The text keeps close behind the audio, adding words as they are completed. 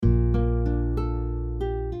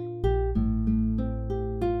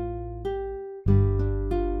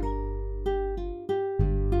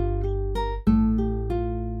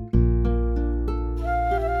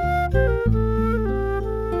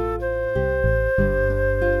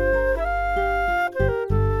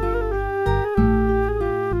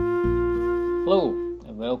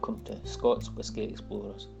to Scots Whisky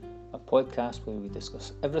Explorers, a podcast where we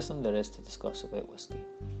discuss everything there is to discuss about whisky.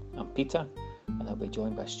 I'm Peter, and I'll be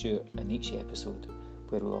joined by Stuart in each episode,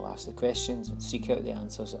 where we will ask the questions and seek out the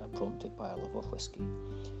answers that are prompted by our love of whisky.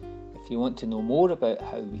 If you want to know more about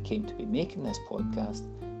how we came to be making this podcast,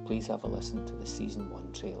 please have a listen to the Season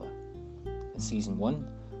 1 trailer. In Season 1,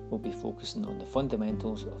 we'll be focusing on the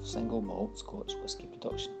fundamentals of single malt Scotch whisky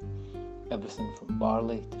production. Everything from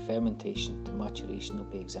barley to fermentation to maturation will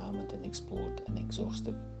be examined and explored in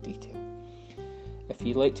exhaustive detail. If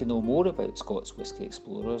you'd like to know more about Scots Whisky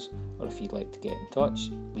Explorers, or if you'd like to get in touch,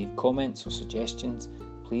 leave comments or suggestions,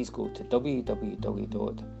 please go to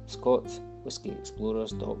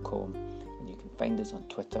www.scotswhiskyexplorers.com and you can find us on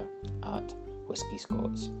Twitter at Whisky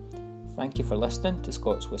Scots. Thank you for listening to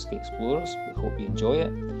Scots Whisky Explorers. We hope you enjoy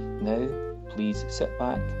it. Now, please sit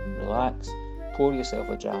back, relax, pour yourself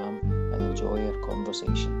a dram and enjoy our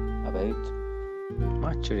conversation about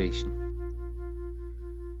maturation.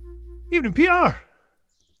 Evening, Peter.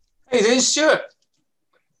 Hey, there, Stuart.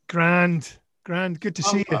 Grand. Good to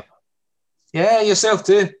see you. Yeah, yourself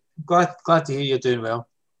too. Glad to hear you're doing well.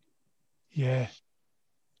 Yeah,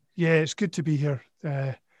 it's good to be here.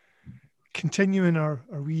 Continuing our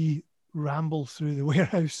wee ramble through the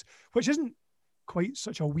warehouse, which isn't quite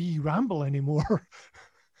such a wee ramble anymore.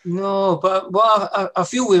 No, but I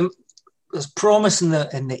feel there's promise in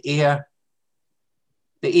the air.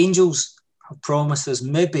 The angels have promised us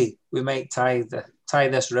maybe we might tie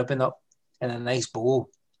this ribbon up in a nice bow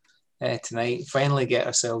tonight. Finally get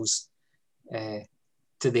ourselves to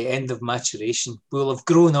the end of maturation. We'll have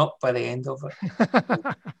grown up by the end of it.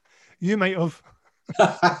 You might have.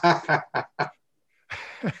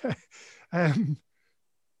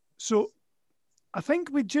 So I think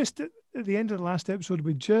we just at the end of the last episode,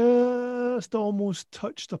 we just almost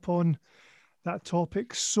touched upon that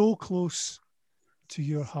topic so close to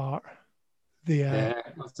your heart. The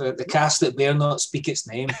cast that dare not speak its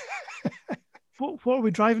name. What are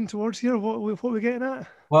we driving towards here? What are we getting at?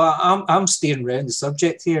 Well, I'm steering around the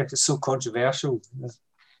subject here. It's so controversial.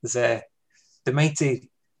 There's the mighty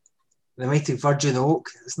virgin oak,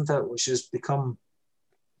 isn't it? Which has become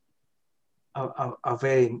a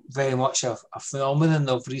very, very much a phenomenon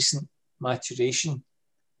of recent maturation.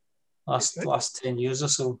 Last 10 years or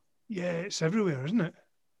so. Yeah, it's everywhere, isn't it?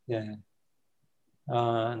 Yeah.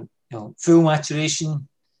 Full maturation,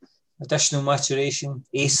 additional maturation,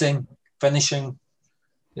 acing, finishing,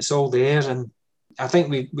 it's all there. And I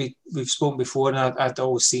think we've spoken before, and I'd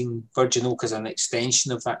always seen virgin oak as an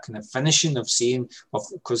extension of that kind of finishing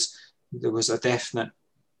because there was a definite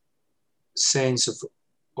sense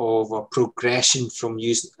of a progression from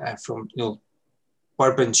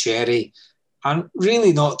bourbon, sherry, and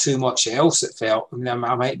really not too much else. It felt. I mean,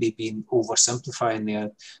 I might be being oversimplifying there,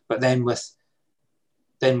 but then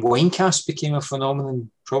wine cask became a phenomenon,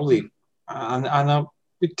 probably, and I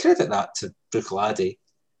would credit that to Bruichladdich,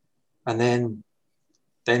 and then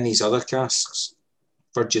these other casks,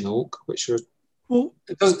 virgin oak, which are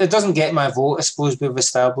it doesn't get my vote, I suppose we've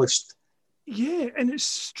established. Yeah, and it's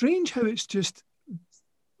strange how it's just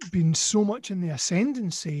been so much in the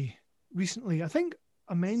ascendancy recently. I think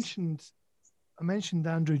I mentioned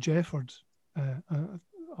Andrew Jeffords. I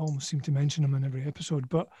almost seem to mention him in every episode,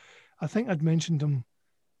 but I think I'd mentioned him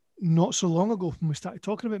not so long ago when we started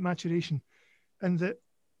talking about maturation, and that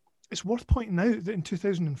it's worth pointing out that in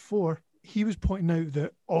 2004 he was pointing out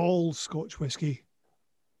that all Scotch whisky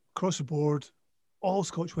across the board, all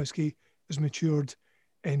Scotch whisky is matured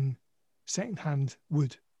in second-hand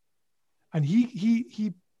wood, and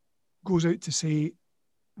he goes out to say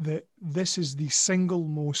that this is the single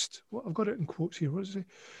most, well, I've got it in quotes here, what does he say?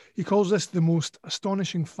 He calls this the most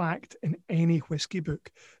astonishing fact in any whisky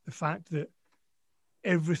book, the fact that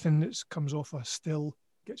everything that comes off a still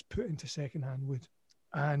gets put into second-hand wood.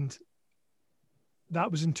 And that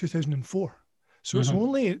was in 2004. So it's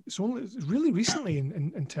really recently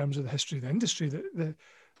in terms of the history of the industry that the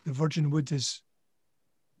virgin wood has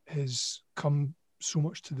come so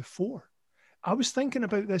much to the fore. I was thinking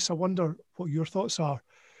about this. I wonder what your thoughts are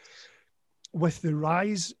with the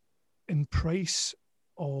rise in price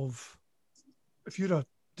of, if you're a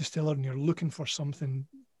distiller and you're looking for something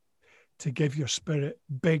to give your spirit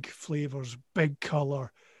big flavors, big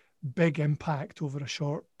color, big impact over a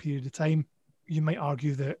short period of time, you might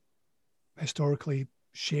argue that historically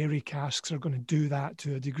sherry casks are going to do that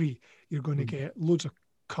to a degree. You're going to get loads of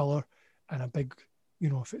color and a big,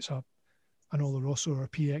 if it's an Oloroso or a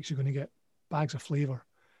PX, you're going to get bags of flavor.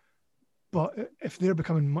 But if they're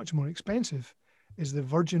becoming much more expensive, is the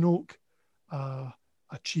virgin oak a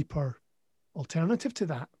cheaper alternative to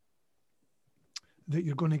that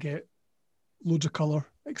you're going to get loads of colour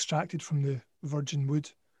extracted from the virgin wood,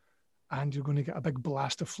 and you're going to get a big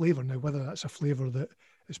blast of flavour. Now, whether that's a flavour that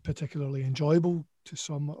is particularly enjoyable to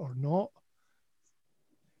some or not,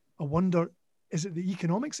 I wonder, is it the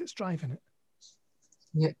economics that's driving it?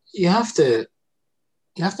 Yeah, you have to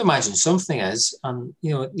imagine something is, and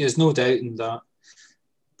there's no doubt in that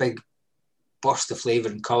big burst of flavour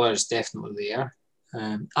and colour is definitely there.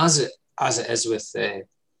 As it is with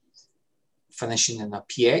finishing in a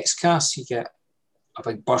PX cask, you get a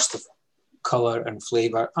big burst of colour and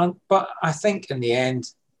flavour. But I think in the end,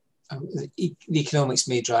 the economics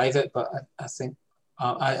may drive it. But I think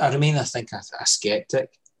I remain, a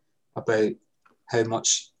sceptic about how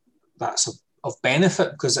much that's of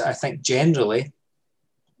benefit, because I think generally,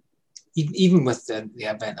 even with the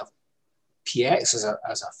advent of PX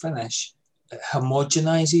as a finish, it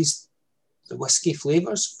homogenises the whiskey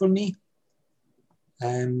flavours for me.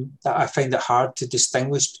 That I find it hard to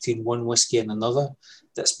distinguish between one whiskey and another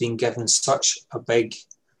that's been given such a big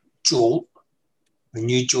jolt, a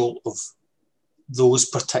new jolt of those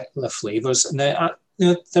particular flavours. And there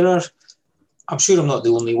are, I'm sure I'm not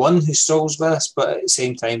the only one who struggles with this, but at the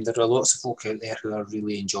same time, there are lots of folk out there who are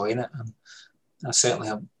really enjoying it. And I certainly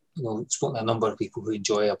have, spoken to a number of people who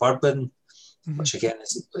enjoy a bourbon, which again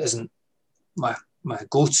isn't my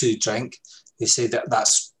go-to drink. They say that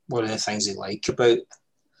that's one of the things they like about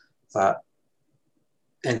that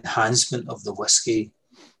enhancement of the whiskey.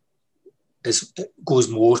 It goes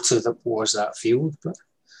more towards that field. But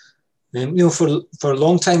for a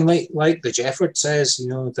long time, like the Jefford says,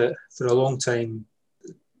 that for a long time,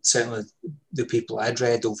 certainly the people I'd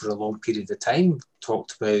read over a long period of time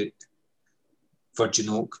talked about virgin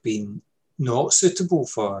oak being not suitable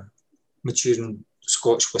for maturing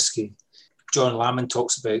Scotch whiskey. John Lamond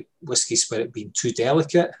talks about whiskey spirit being too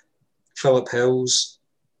delicate. Philip Hills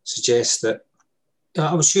suggests that,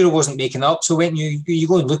 I was sure I wasn't making up, so when you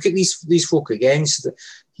go and look at these folk again, so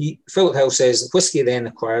Philip Hill says that whiskey then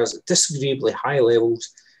acquires disagreeably high levels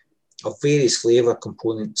of various flavour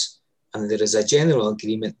components, and there is a general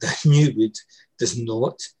agreement that new wood does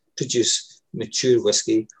not produce mature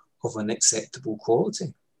whiskey of an acceptable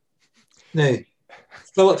quality. Now,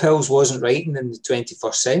 Philip Hills wasn't writing in the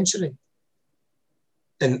 21st century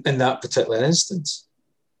in that particular instance.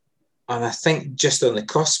 And I think just on the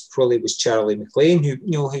cusp probably was Charlie MacLean,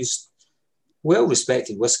 who's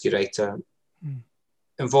well-respected whiskey writer,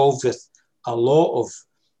 involved with a lot of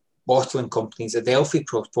bottling companies, Adelphi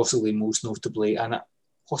possibly most notably, and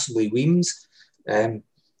possibly Weems,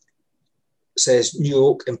 says new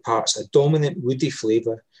oak imparts a dominant woody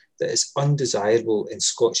flavour that is undesirable in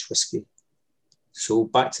Scotch whiskey. So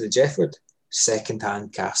back to the Jefford,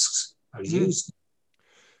 second-hand casks are used.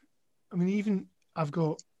 I mean, even I've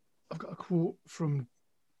got a quote from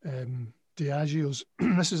Diageo's.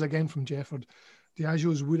 This is again from Jefford.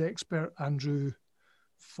 Diageo's wood expert Andrew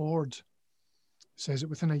Ford says that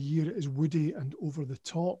within a year it is woody and over the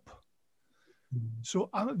top. So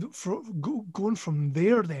going from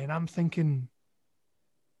there, then I'm thinking,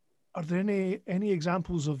 are there any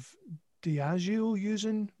examples of Diageo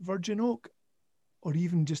using virgin oak, or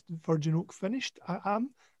even just virgin oak finished?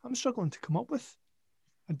 I'm struggling to come up with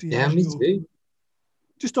a Diageo. Yeah, me too.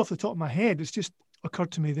 Just off the top of my head, it's just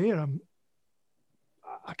occurred to me there.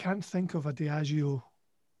 I can't think of a Diageo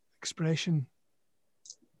expression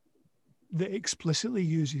that explicitly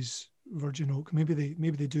uses virgin oak. Maybe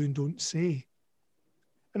they do and don't say.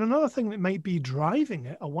 And another thing that might be driving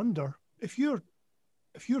it, I wonder, if you're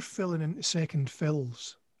filling into second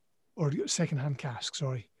fills or second-hand casks,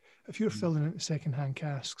 sorry, if you're filling into second-hand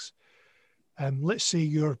casks, let's say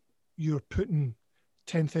you're putting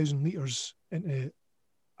 10,000 litres into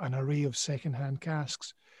an array of second-hand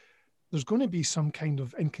casks, there's going to be some kind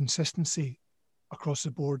of inconsistency across the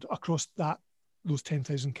board, across those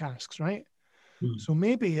 10,000 casks, right? So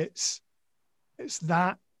maybe it's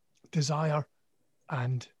that desire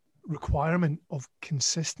and requirement of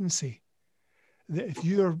consistency that if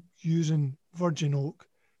you're using virgin oak,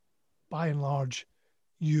 by and large,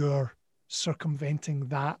 you're circumventing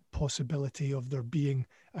that possibility of there being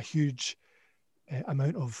a huge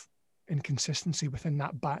amount of inconsistency within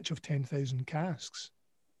that batch of 10,000 casks.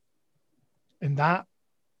 And that,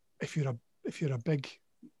 if you're a big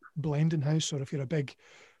blending house or if you're a big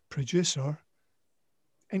producer,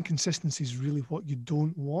 inconsistency is really what you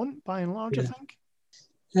don't want, by and large, I think.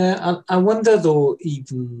 Yeah, I wonder though,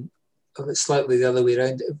 even if it's slightly the other way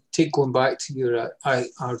around, going back to your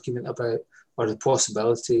argument about, or the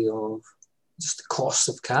possibility of just the cost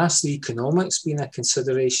of cask, the economics being a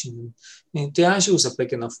consideration. I mean, Diageo is a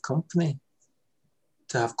big enough company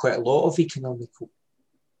to have quite a lot of economical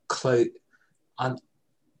clout. And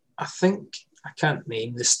I think can't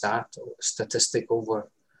name the statistic off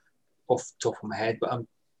the top of my head, but I'm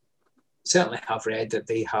certainly have read that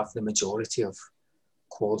they have the majority of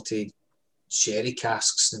quality sherry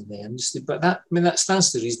casks in the industry. But that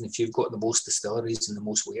stands to reason. If you've got the most distilleries and the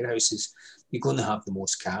most warehouses, you're going to have the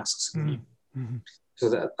most casks. Mm-hmm.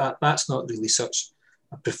 So that's not really such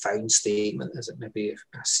a profound statement as it maybe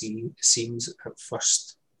seems at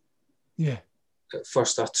first. Yeah. At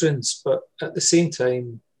first utterance, but at the same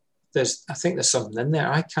time, I think there's something in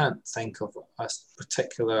there. I can't think of a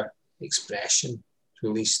particular expression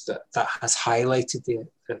released that has highlighted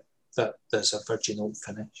that there's a virgin oak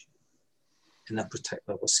finish in a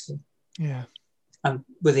particular whiskey. Yeah. And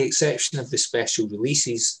with the exception of the special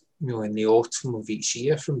releases, in the autumn of each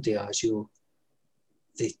year from Diageo,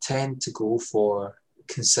 they tend to go for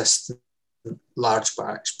consistent large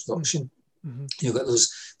batch production. Mm-hmm. You've got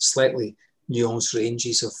those slightly nuanced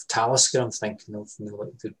ranges of Talisker. I'm thinking of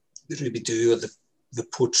like the Ruby Doo or the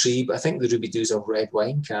Portree, but I think the Ruby Doo is a red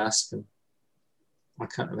wine cask, and I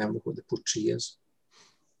can't remember what the Portree is.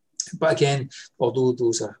 But again, although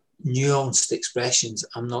those are nuanced expressions,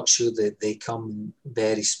 I'm not sure that they come in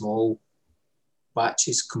very small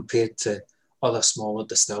batches compared to other smaller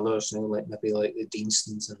distillers, like maybe like the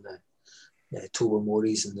Deanstons and the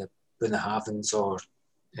Tobermory's and the Bunnahavens, or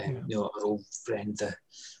our old friend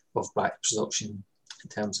of batch production in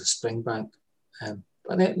terms of Springbank.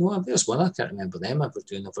 But there's one, I can't remember them ever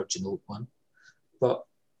doing a virgin oak one. But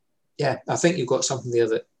yeah, I think you've got something there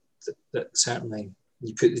that certainly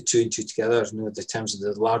you put the two and two together, in terms of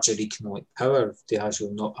the larger economic power of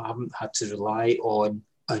Diageo haven't had to rely on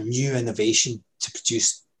a new innovation to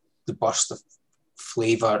produce the burst of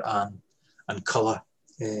flavour and colour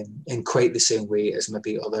in quite the same way as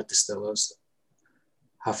maybe other distillers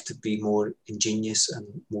have to be more ingenious and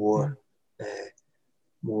more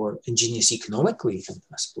ingenious economically, even,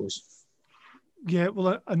 I suppose. Yeah,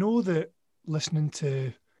 well, I know that listening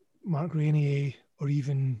to Mark Rainier or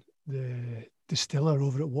even the distiller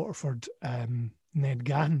over at Waterford, Ned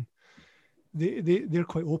Gann, they're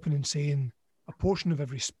quite open in saying a portion of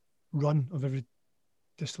every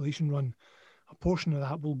distillation run, a portion of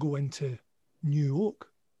that will go into new oak,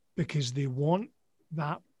 because they want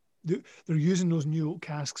that. They're using those new oak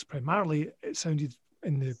casks primarily. It sounded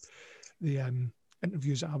in the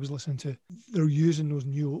interviews that I was listening to, they're using those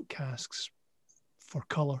new oak casks for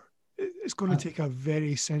colour. It's going to take a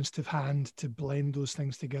very sensitive hand to blend those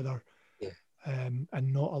things together, and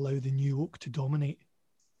not allow the new oak to dominate.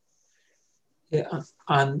 Yeah,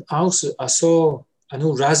 and I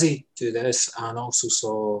know Razzie do this, and also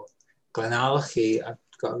saw Glenallachie. I've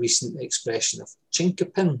got a recent expression of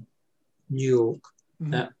Chinkapin new oak.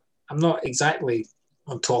 Mm-hmm. Now, I'm not exactly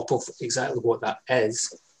on top of exactly what that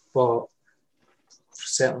is, but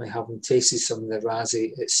certainly having tasted some of the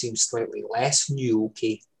Razzie, it seems slightly less new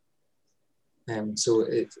oaky. So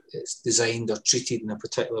it's designed or treated in a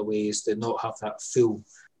particular way as to not have that full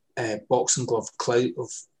boxing glove clout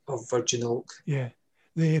of virgin oak. Yeah,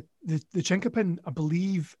 the Chinkapin,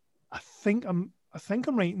 I think I'm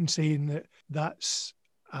right in saying that's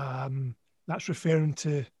referring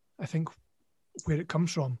to, I think, where it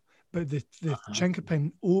comes from. But the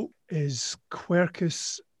Chinkapin oak is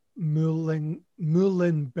Quercus Muhlenbergi.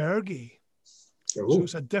 Oh. So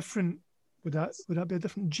it's a different. Would that be a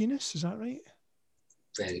different genus? Is that right?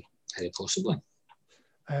 Very, very possibly.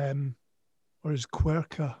 Or is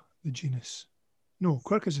Querca the genus? No,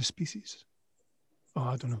 Querca is a species. Oh,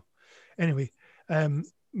 I don't know. Anyway,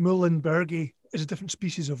 Muhlenbergi is a different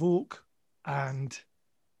species of oak, and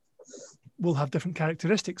will have different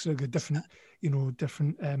characteristics. So different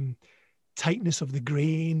tightness of the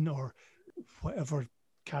grain, or whatever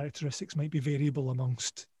characteristics might be variable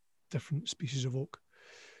amongst different species of oak.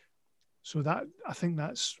 So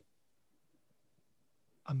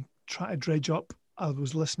I'm trying to dredge up. I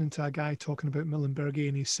was listening to a guy talking about Muhlenbergi,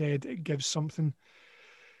 and he said it gives something,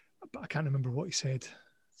 but I can't remember what he said.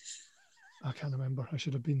 I can't remember. I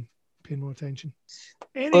should have been paying more attention.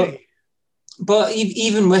 Anyway. But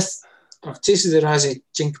even with, I've tasted the Razzie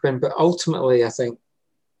Chinkapin, but ultimately I think,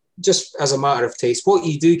 just as a matter of taste, what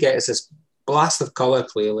you do get is this blast of colour,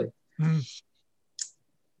 clearly. Mm.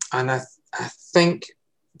 And I think,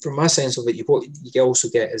 from my sense of it, what you also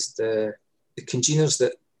get is the congeners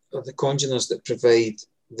that provide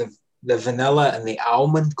the vanilla and the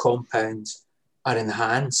almond compounds are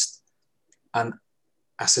enhanced. And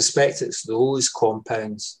I suspect it's those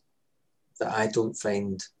compounds that I don't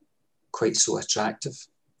find quite so attractive.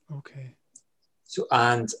 Okay. So,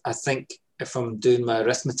 and I think if I'm doing my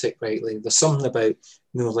arithmetic rightly, there's something about,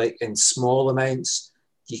 like in small amounts,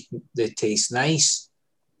 they taste nice,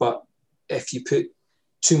 but if you put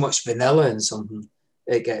too much vanilla in something,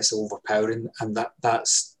 it gets overpowering, and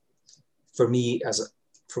that's for me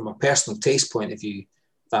from a personal taste point of view.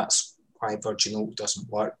 That's why virgin oak doesn't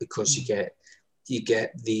work, because you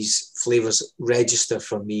get these flavours register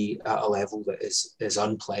for me at a level that is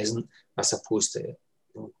unpleasant as opposed to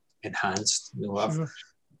enhanced. Sure.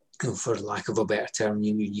 For lack of a better term,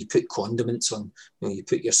 you put condiments on. You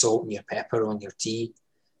put your salt and your pepper on your tea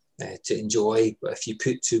to enjoy, but if you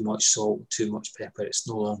put too much salt, too much pepper, it's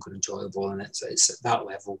no longer enjoyable, and it's at that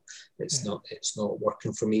level, it's not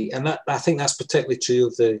working for me. And I think that's particularly true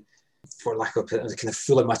of the, for lack of the kind of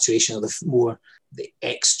fuller maturation, or the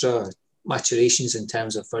extra maturations in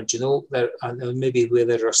terms of virgin oak. There, and maybe where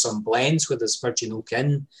there are some blends where there's virgin oak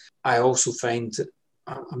in, I also find,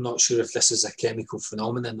 I'm not sure if this is a chemical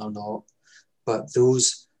phenomenon or not, but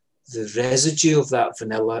the residue of that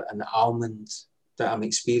vanilla and almond that I'm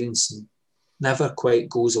experiencing never quite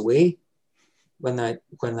goes away. When I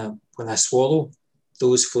swallow,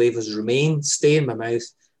 those flavours stay in my mouth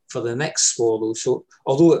for the next swallow. So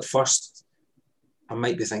although at first I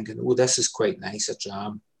might be thinking, oh, this is quite nice, a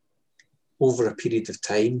dram, over a period of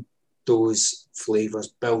time, those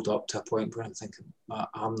flavours build up to a point where I'm thinking,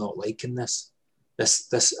 I'm not liking this.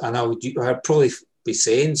 And I'd probably be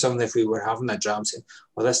saying something if we were having a dram, saying,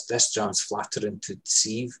 well, this dram's flattering to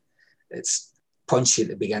deceive. It's punchy at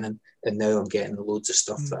the beginning, and now I'm getting loads of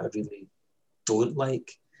stuff that I really don't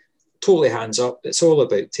like. Totally hands up. It's all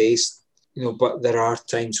about taste, but there are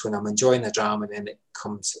times when I'm enjoying a dram and then it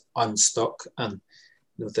comes unstuck, and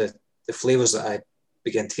the flavours that I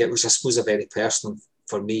begin to get, which I suppose are very personal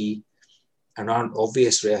for me and aren't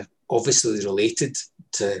obviously related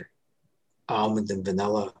to almond and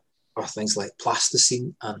vanilla, are things like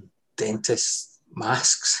plasticine and dentist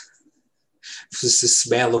masks. It's the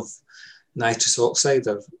smell of nitrous oxide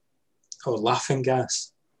or laughing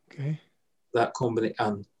gas. Okay. That combination.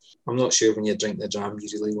 And I'm not sure when you drink the dram you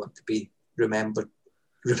really want to be remembering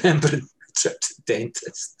a trip to the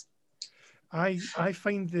dentist. I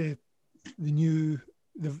find the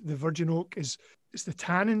virgin oak it's the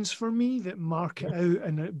tannins for me that mark it out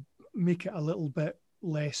and make it a little bit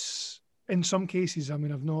less. In some cases, I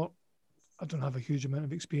mean, I don't have a huge amount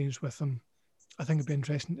of experience with them. I think it'd be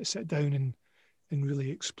interesting to sit down and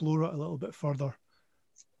really explore it a little bit further.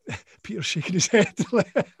 Peter's shaking his head.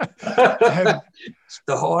 The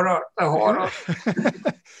horror.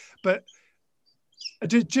 But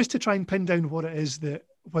just to try and pin down what it is, that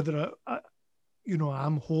whether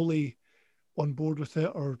I'm wholly on board with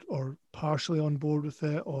it or partially on board with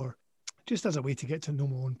it, or just as a way to get to know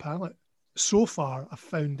my own palate. So far, I've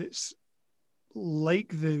found it's like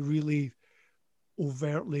the really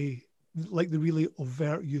overt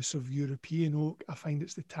use of European oak. I find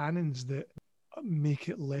it's the tannins that make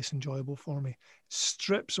it less enjoyable for me. It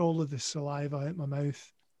strips all of the saliva out my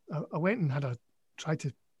mouth. I went and tried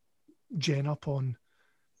to gen up on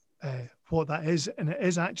what that is, and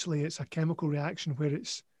it's a chemical reaction where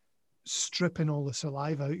it's stripping all the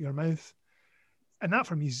saliva out your mouth, and that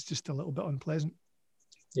for me is just a little bit unpleasant.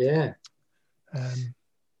 Yeah.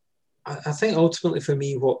 I think ultimately for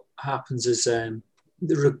me what happens is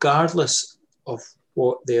regardless of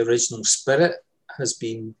what the original spirit has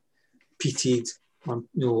been peated,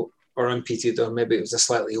 or unpeated, or maybe it was a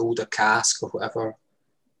slightly older cask or whatever,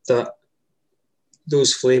 that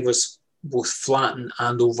those flavours both flatten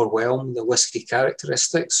and overwhelm the whiskey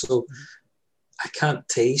characteristics. So I can't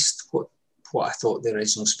taste what I thought the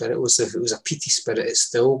original spirit was. If it was a peaty spirit, it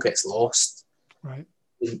still gets lost, right,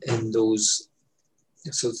 in those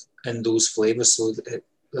flavours. So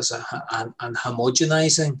there's an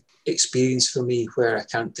homogenizing experience for me where I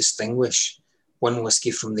can't distinguish one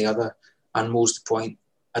whiskey from the other. And most of the point,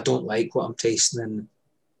 I don't like what I'm tasting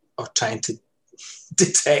or trying to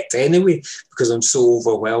detect anyway, because I'm so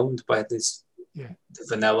overwhelmed by this, the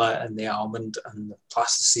vanilla and the almond and the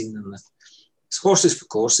plasticine and it's horses for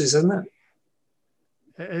courses, isn't it?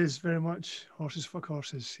 It is very much horses for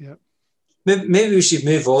courses. Yeah. Maybe we should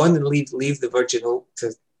move on and leave the virgin oak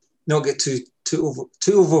to not get too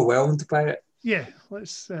overwhelmed by it. Yeah,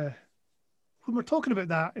 let's. When we're talking about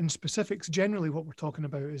that in specifics, generally what we're talking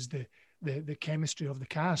about is the chemistry of the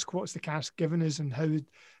cask. What's the cask giving us, and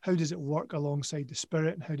how does it work alongside the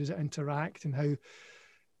spirit, and how does it interact, and how,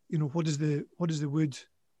 what does the wood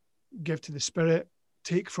give to the spirit,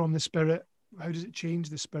 take from the spirit? How does it change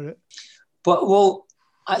the spirit? But well,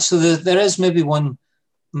 actually, there is maybe a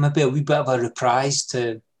wee bit of a reprise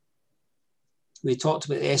to. We talked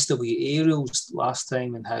about the SW Ariels last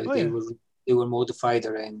time and how they were modified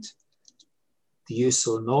around the use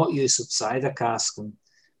or not use of cider cask, and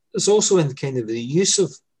there's also in kind of the use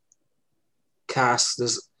of cask.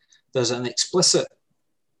 There's an explicit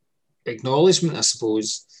acknowledgement, I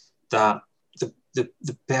suppose, that the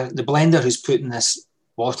blender who's putting this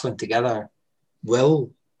bottling together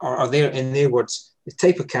will, or in their words, the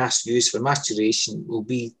type of cask used for maturation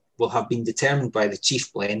will have been determined by the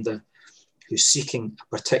chief blender who's seeking a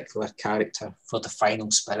particular character for the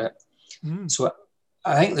final spirit. So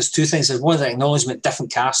I think there's two things. There's one, the acknowledgement,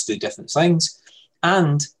 different casks do different things.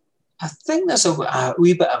 And I think there's a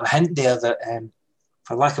wee bit of a hint there that,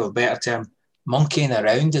 for lack of a better term, monkeying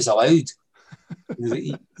around is allowed.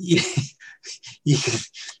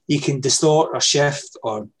 you can distort or shift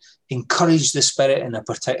or encourage the spirit in a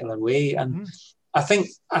particular way. And I think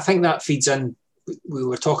that feeds in. We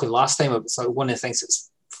were talking last time about one of the things that's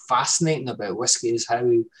fascinating about whiskey is how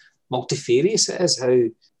multifarious it is, how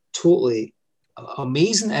totally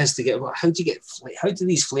amazing it is to get. How do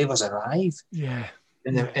these flavors arrive? Yeah,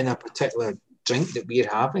 in a particular drink that we're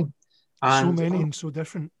having, and so many and so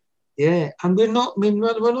different. Yeah, and we're not. I mean,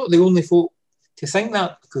 we're not the only folk to think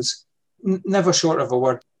that, because never short of a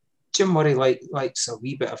word, Jim Murray likes a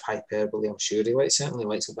wee bit of hyperbole. I'm sure he certainly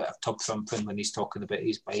likes a bit of tub thumping when he's talking about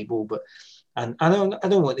his Bible. But and I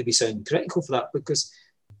don't want to be sounding critical for that, because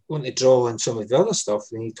I want to draw on some of the other stuff.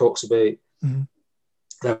 And he talks about.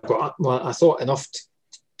 I thought enough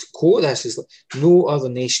to quote this is like, no other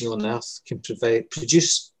nation on earth can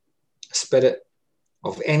produce a spirit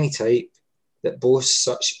of any type that boasts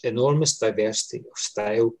such enormous diversity of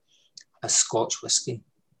style as Scotch whisky.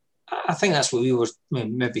 I think that's what we were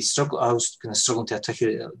maybe struggling. I was kind of struggling to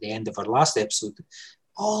articulate at the end of our last episode.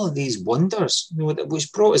 All of these wonders,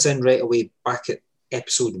 which brought us in right away back at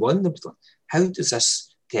episode 1. Like, how does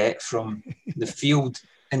this get from the field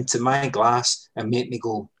into my glass and make me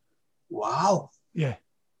go, wow? Yeah.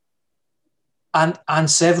 And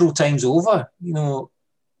several times over,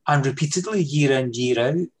 and repeatedly, year in, year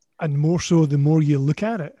out. And more so the more you look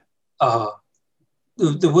at it.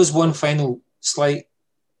 There was one final slight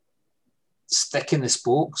stick in the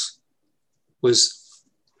spokes, was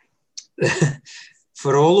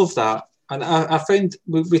for all of that. And I found,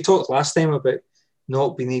 we talked last time about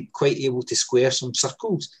not being quite able to square some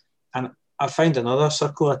circles. And I found another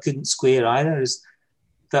circle I couldn't square either, is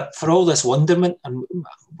that for all this wonderment, and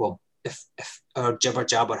well, if our jibber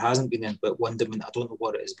jabber hasn't been in about wonderment, I don't know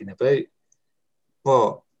what it has been about.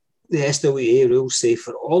 But the SWA rules say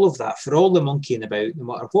for all of that, for all the monkeying about, no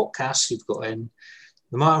matter what cask you've got in,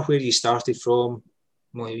 no matter where you started from,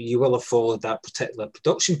 well, you will have followed that particular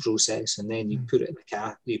production process, and then you put it in the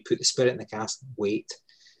cask, you put the spirit in the cask, and wait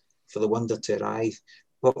for the wonder to arrive.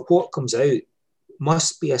 But what comes out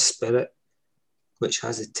must be a spirit which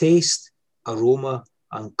has a taste, aroma,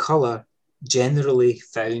 and colour generally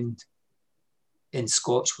found in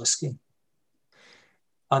Scotch whisky.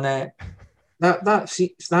 And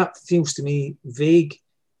that feels to me vague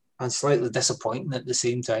and slightly disappointing at the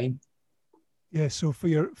same time. Yeah, so for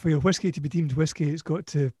your whiskey to be deemed whiskey, it's got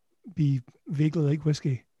to be vaguely like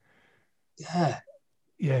whiskey. Yeah.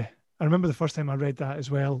 Yeah. I remember the first time I read that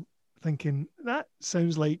as well, thinking, that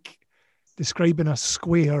sounds like describing a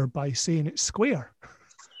square by saying it's square.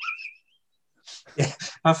 Yeah,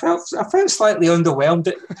 I felt slightly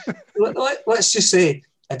underwhelmed. Let's just say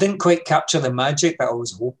I didn't quite capture the magic that I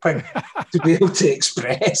was hoping to be able to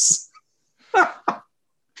express.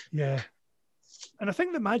 Yeah. And I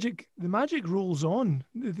think the magic rolls on.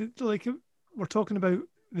 Like, we're talking about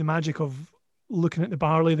the magic of looking at the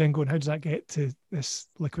barley, then going, how does that get to this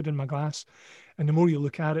liquid in my glass? And the more you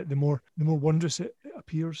look at it, the more wondrous it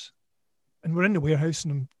appears. And we're in the warehouse,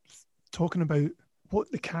 and I'm talking about what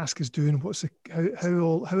the cask is doing, how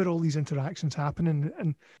are all these interactions happening.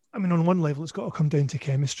 And I mean, on one level, it's got to come down to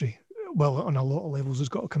chemistry. Well, on a lot of levels, it's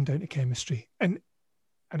got to come down to chemistry. And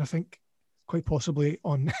I think quite possibly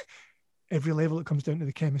on every level, it comes down to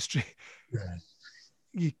the chemistry. Right.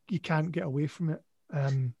 You can't get away from it.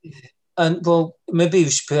 And well, maybe we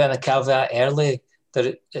should put in a caveat early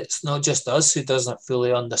that it's not just us who doesn't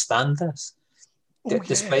fully understand this.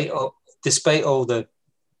 Despite all the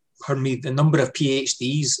number of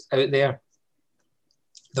PhDs out there,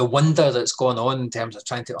 the wonder that's gone on in terms of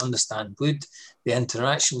trying to understand wood, the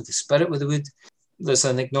interaction with the spirit with the wood, there's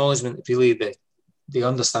an acknowledgement that really the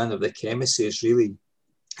understanding of the chemistry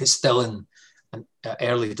is still in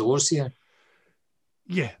early doors here.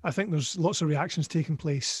 Yeah, I think there's lots of reactions taking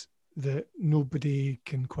place that nobody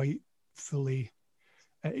can quite fully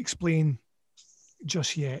explain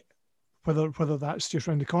just yet. Whether that's just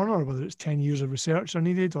around the corner, or whether it's 10 years of research are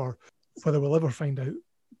needed, or whether we'll ever find out.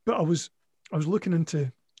 But I was looking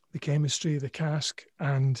into the chemistry of the cask,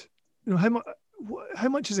 and how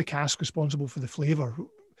much is a cask responsible for the flavour?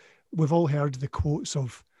 We've all heard the quotes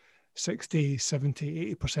of 60,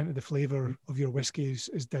 70, 80% of the flavour of your whiskey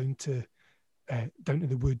is down to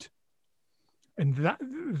the wood. And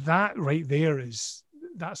that right there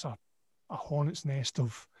that's a hornet's nest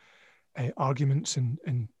of arguments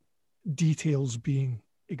and details being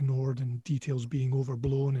ignored and details being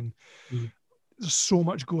overblown, and there's so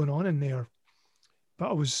much going on in there. But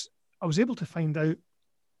I was able to find out,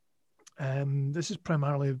 this is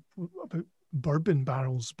primarily about bourbon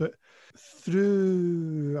barrels, but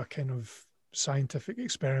through a kind of scientific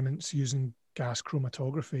experiments using gas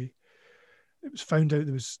chromatography, it was found out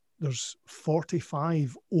there's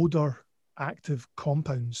 45 odor active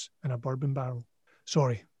compounds in a bourbon barrel.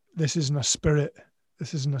 Sorry, this isn't a spirit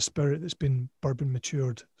that's been bourbon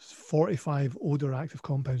matured. 45 odor active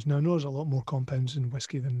compounds. Now, I know there's a lot more compounds in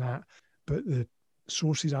whiskey than that, but the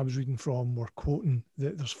sources I was reading from were quoting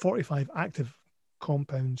that there's 45 active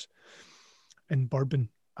compounds in bourbon,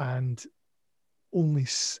 and only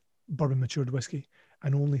bourbon matured whiskey,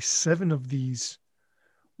 and only 7 of these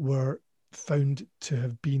were found to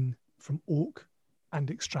have been from oak and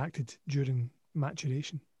extracted during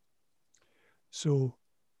maturation. So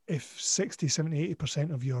if 60, 70,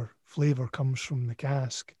 80% of your flavour comes from the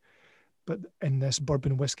cask, but in this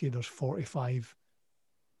bourbon whiskey there's 45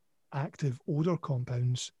 active odour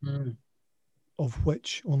compounds, of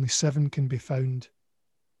which only 7 can be found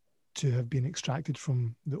to have been extracted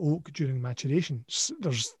from the oak during maturation.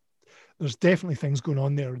 There's definitely things going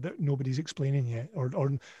on there that nobody's explaining yet, or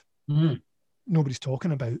nobody's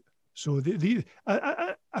talking about. So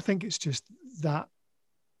I think it's just that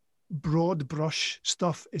broad brush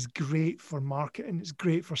stuff is great for marketing. It's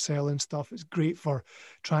great for selling stuff. It's great for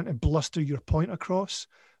trying to bluster your point across.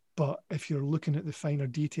 But if you're looking at the finer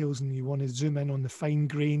details and you want to zoom in on the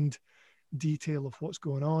fine-grained detail of what's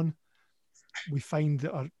going on, we find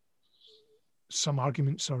that some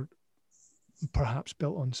arguments are perhaps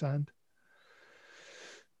built on sand.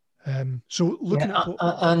 So looking at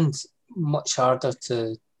and much harder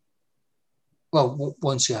to, well,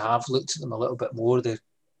 once you have looked at them a little bit more, they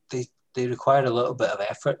require a little bit of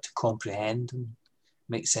effort to comprehend and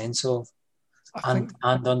make sense of, and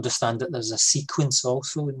understand that there's a sequence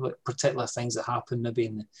also in what particular things that happen maybe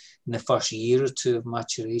in the first year or two of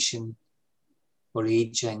maturation or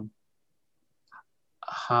aging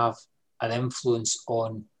have an influence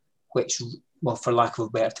on which, well, for lack of a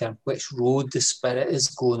better term, which road the spirit is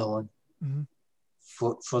going on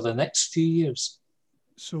for the next few years.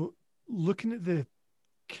 So looking at the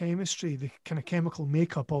chemistry, the kind of chemical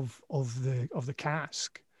makeup of the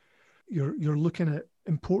cask, you're looking at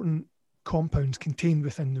important compounds contained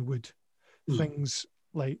within the wood. Things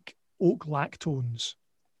like oak lactones,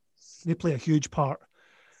 they play a huge part,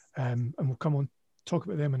 and we'll come on talk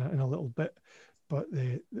about them in a little bit. But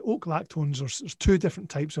the oak lactones, there's 2 different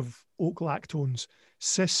types of oak lactones: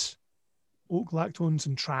 cis oak lactones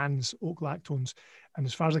and trans oak lactones. And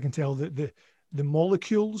as far as I can tell, the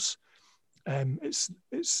molecules, it's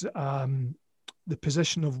the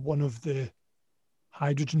position of one of the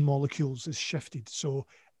hydrogen molecules is shifted. So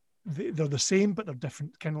they're the same, but they're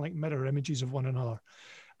different, kind of like mirror images of one another.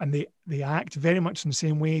 And they act very much in the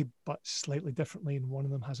same way, but slightly differently. And one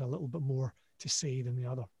of them has a little bit more to say than the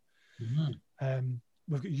other.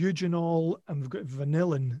 We've got eugenol and we've got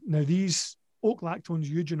vanillin. Now, these oak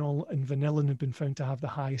lactones, eugenol and vanillin, have been found to have the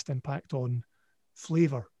highest impact on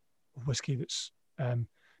flavour of whiskey that's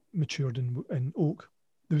matured in oak.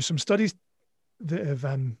 There were some studies that have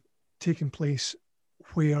taken place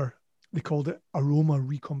where they called it aroma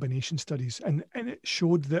recombination studies, and it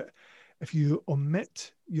showed that if you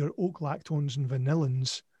omit your oak lactones and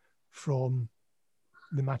vanillins from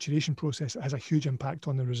the maturation process, it has a huge impact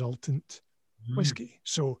on the resultant whiskey.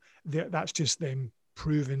 So that's just them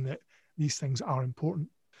proving that these things are important.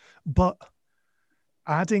 But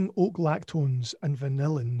adding oak lactones and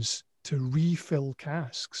vanillins to refill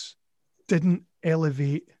casks didn't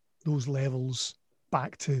elevate those levels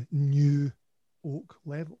back to new oak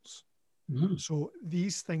levels. So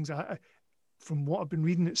these things, from what I've been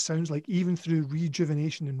reading, it sounds like even through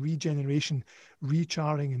rejuvenation and regeneration,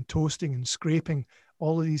 recharring and toasting and scraping,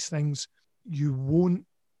 all of these things, you won't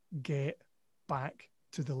get back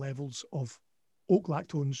to the levels of oak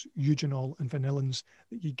lactones, eugenol and vanillins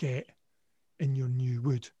that you get in your new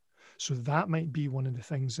wood. So that might be one of the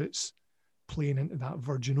things that's playing into that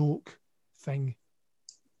virgin oak thing,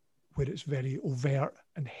 where it's very overt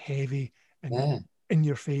and heavy and in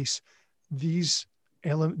your face. These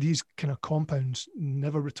kind of compounds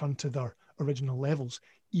never return to their original levels,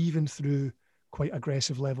 even through quite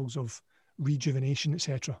aggressive levels of rejuvenation,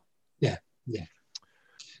 etc. Yeah.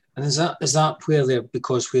 And is that where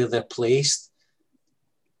they're placed?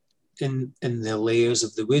 in the layers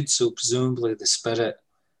of the wood. So presumably the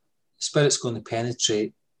spirit's going to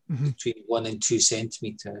penetrate between 1 and 2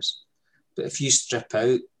 centimeters. But if you strip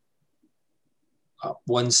out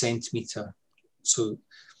 1 centimeter, so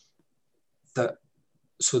the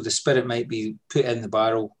spirit might be put in the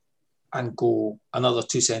barrel and go another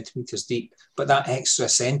 2 centimeters deep, but that extra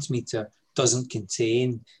centimeter doesn't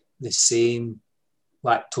contain the same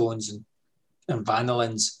lactones and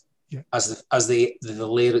vanillins as the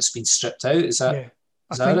layer that's been stripped out. Is that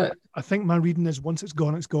it? I think my reading is once it's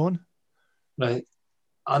gone, it's gone. Right.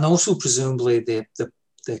 And also presumably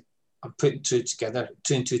I'm putting two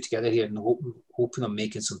and two together here and hoping I'm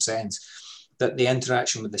making some sense, that the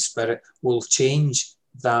interaction with the spirit will change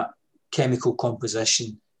that chemical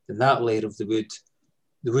composition in that layer of the wood.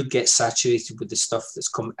 The wood gets saturated with the stuff that's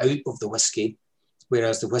come out of the whiskey,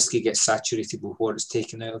 whereas the whiskey gets saturated with what is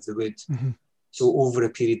taken out of the wood. So over a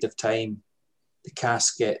period of time, the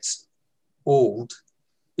cask gets old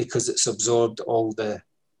because it's absorbed all the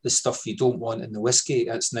stuff you don't want in the whiskey.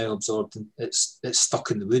 It's now absorbed and it's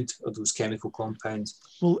stuck in the wood of those chemical compounds.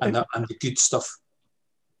 Well, and the good stuff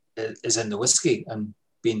is in the whiskey and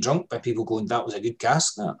being drunk by people going, that was a good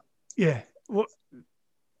cask, that. Yeah. Well,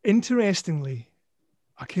 interestingly,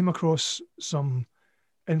 I came across some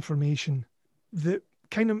information that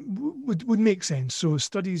kind of would make sense. So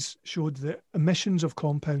studies showed that emissions of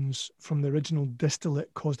compounds from the original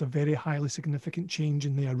distillate caused a very highly significant change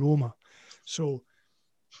in the aroma. So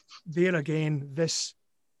there again, this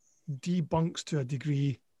debunks to a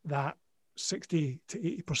degree that 60 to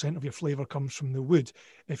 80% of your flavour comes from the wood.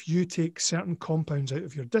 If you take certain compounds out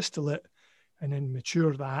of your distillate and then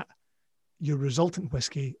mature that, your resultant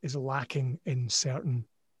whiskey is lacking in certain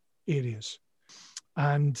areas.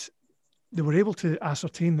 And they were able to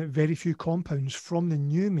ascertain that very few compounds from the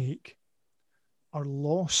new make are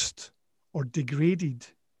lost or degraded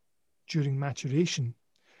during maturation.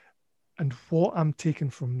 And what I'm taking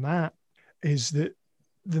from that is that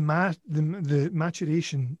the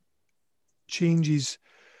maturation changes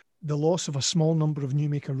the loss of a small number of new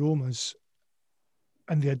make aromas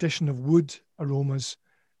and the addition of wood aromas.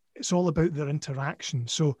 It's all about their interaction.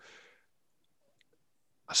 So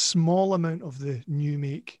a small amount of the new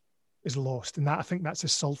make is lost. And that, I think that's the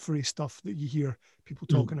sulfury stuff that you hear people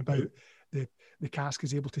talking about. The cask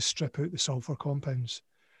is able to strip out the sulfur compounds.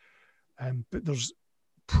 But there's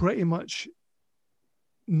pretty much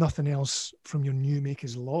nothing else from your new make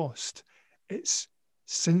is lost. It's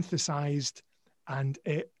synthesized and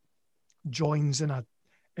it joins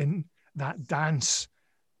in that dance,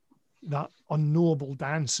 that unknowable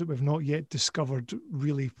dance that we've not yet discovered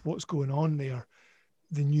really what's going on there.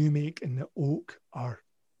 The new make and the oak are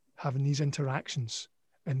having these interactions,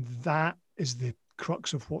 and that is the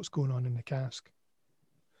crux of what's going on in the cask.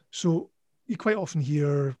 So you quite often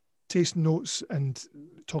hear taste notes and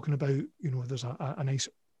talking about, there's a nice,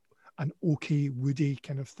 an okay woody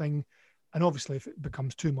kind of thing. And obviously if it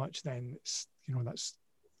becomes too much, then it's, that's,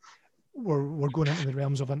 we're going into the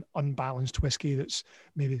realms of an unbalanced whiskey that's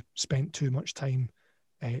maybe spent too much time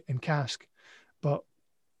in cask. But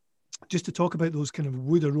just to talk about those kind of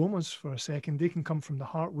wood aromas for a second, they can come from the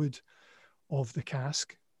heartwood of the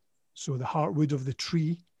cask. So the heartwood of the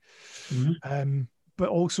tree, but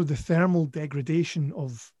also the thermal degradation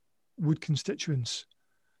of wood constituents.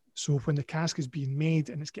 So when the cask is being made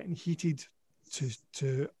and it's getting heated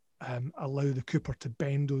to allow the cooper to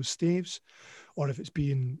bend those staves, or if it's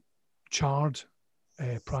being charred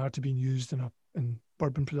prior to being used in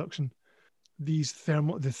bourbon production, the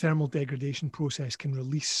thermal degradation process can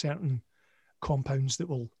release certain compounds that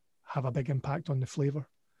will have a big impact on the flavour.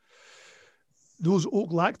 Those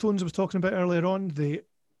oak lactones I was talking about earlier on, the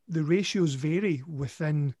ratios vary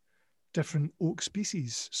within different oak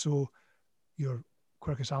species. So your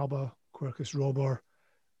Quercus alba, Quercus robur,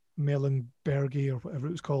 Mellenbergi, or whatever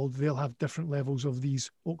it was called, they'll have different levels of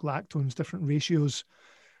these oak lactones, different ratios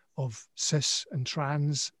of cis and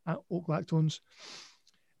trans oak lactones.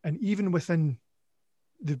 And even within,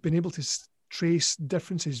 they've been able to trace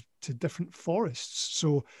differences to different forests.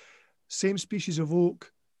 So same species of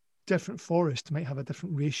oak, different forest might have a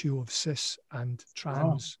different ratio of cis and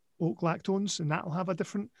trans oak lactones, and that'll have a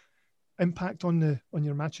different impact on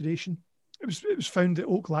your maturation. It was found that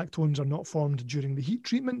oak lactones are not formed during the heat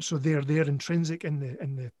treatment, so they're intrinsic in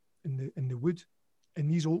the wood. And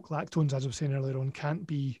these oak lactones, as I was saying earlier on, can't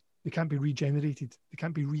be regenerated. They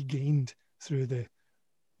can't be regained through the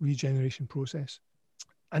regeneration process.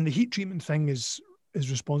 And the heat treatment thing is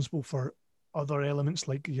responsible for other elements,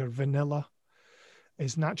 like your vanilla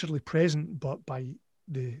is naturally present, but by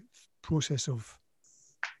the process of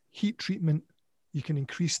heat treatment, you can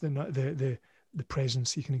increase the the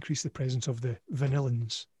presence. You can increase the presence of the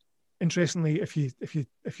vanillins. Interestingly,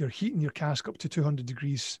 if you're heating your cask up to 200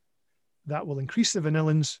 degrees, that will increase the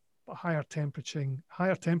vanillins, but higher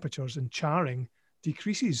temperatures and charring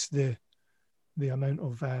decreases the amount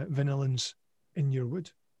of vanillins in your wood.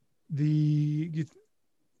 The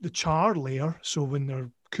char layer, so when they're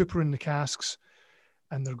coopering the casks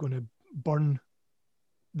and they're going to burn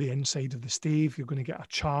the inside of the stave, you're going to get a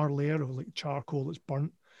char layer of like charcoal that's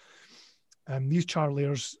burnt. These char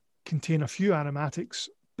layers contain a few aromatics,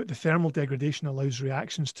 but the thermal degradation allows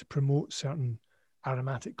reactions to promote certain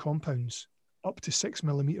aromatic compounds up to 6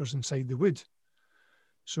 millimeters inside the wood.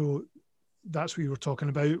 So that's what you were talking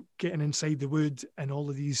about, getting inside the wood and all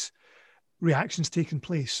of these reactions taking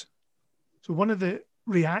place. So one of the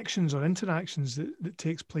reactions or interactions that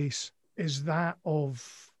takes place is that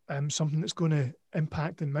of something that's going to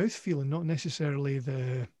impact the mouthfeel and not necessarily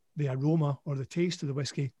the aroma or the taste of the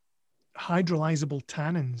whiskey. Hydrolyzable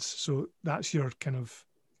tannins. So that's your kind of,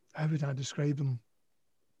 how would I describe them?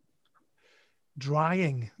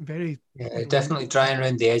 Drying, very... Yeah, definitely drying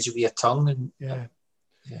around the edge of your tongue. And yeah.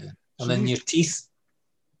 And So then your teeth.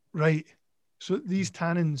 Right. So these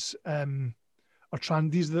tannins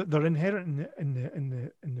they're inherent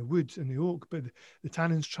in the wood, in the oak, but the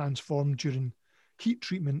tannins transform during heat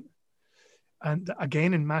treatment, and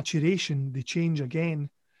again in maturation they change again,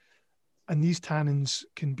 and these tannins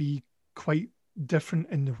can be quite different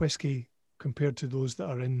in the whiskey compared to those that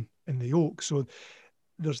are in the oak. So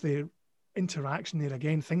there's the interaction there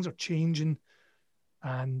again. Things are changing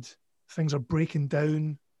and things are breaking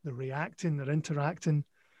down, they're reacting, they're interacting.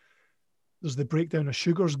 There's the breakdown of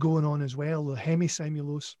sugars going on as well, the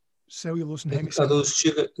hemicellulose, cellulose and hemicellulose. Are those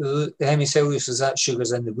the hemicellulose, is that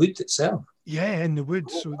sugars in the wood itself? Yeah, in the wood.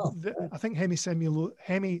 So I think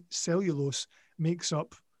hemicellulose makes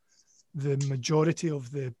up the majority of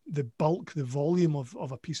the bulk, the volume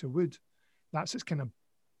of a piece of wood. That's its kind of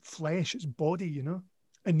flesh, its body, you know.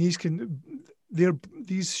 And these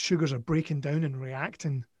sugars are breaking down and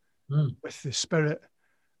reacting with the spirit,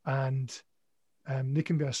 and they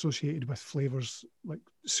can be associated with flavors like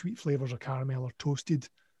sweet flavors or caramel or toasted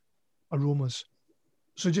aromas.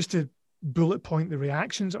 So just to bullet point the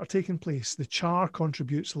reactions that are taking place, the char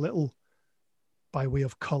contributes little by way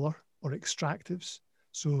of color or extractives.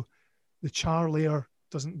 So the char layer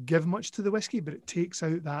doesn't give much to the whiskey, but it takes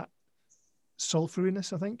out that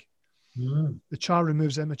sulfuriness, I think. The char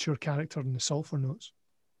removes immature character and the sulfur notes.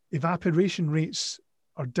 Evaporation rates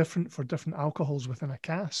are different for different alcohols within a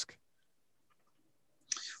cask.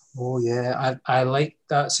 Oh yeah, I like,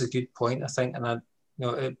 that's a good point, I think, and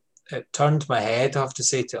it turned my head, I have to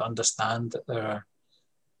say, to understand that there are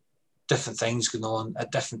different things going on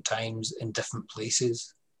at different times in different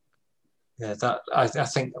places. Yeah, that I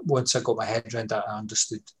think once I got my head around that, I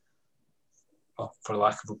understood. Well, for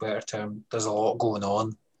lack of a better term, there's a lot going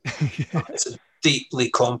on. Yeah. It's a deeply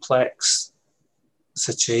complex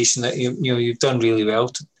situation that you've done really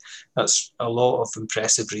well. That's a lot of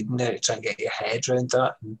impressive reading there to try and get your head around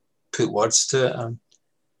that and put words to it. And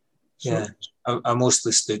yeah, I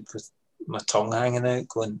mostly stood with my tongue hanging out,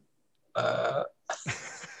 going.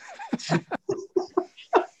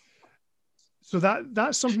 So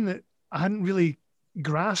that's something that I hadn't really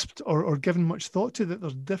grasped or given much thought to, that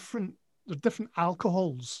there's different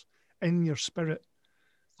alcohols in your spirit.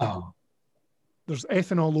 Oh. There's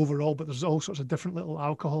ethanol overall, but there's all sorts of different little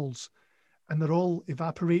alcohols, and they're all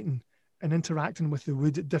evaporating and interacting with the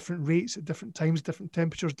wood at different rates, at different times, different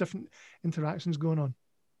temperatures, different interactions going on.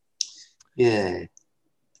 Yeah,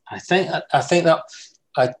 I think that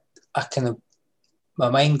I kind of, my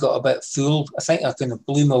mind got a bit full. I think I kind of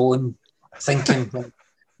blew my own thinking when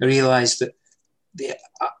I realised that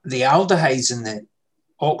the aldehydes and the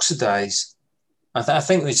oxidize. I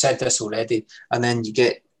think we said this already, and then you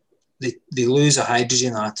get they lose a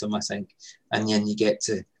hydrogen atom, I think, and then you get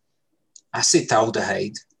to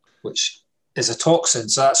acetaldehyde, which is a toxin,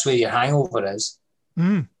 so that's where your hangover is.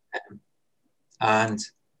 And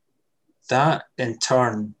that in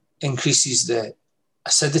turn increases the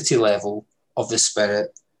acidity level of the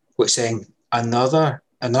spirit, which then another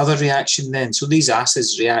reaction then. So these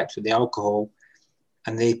acids react with the alcohol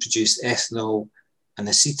and they produce ethanol and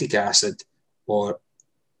acetic acid, or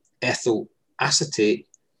ethyl acetate,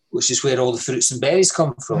 which is where all the fruits and berries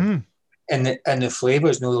come from. And the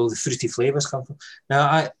flavours, all the fruity flavours come from. Now,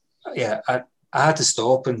 I had to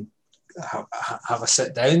stop and have a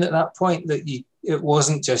sit down at that point, that it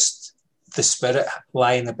wasn't just the spirit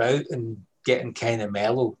lying about and getting kind of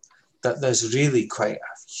mellow, that there's really quite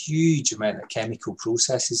a huge amount of chemical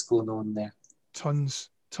processes going on there. Tons.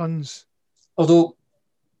 Although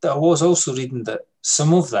I was also reading that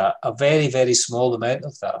some of that, a very, very small amount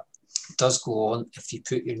of that, does go on if you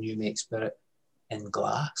put your new make spirit in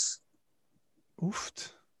glass.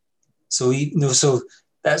 Oofed. So so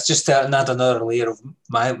that's just to add another layer of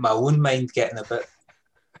my own mind getting a bit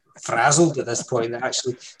frazzled at this point. That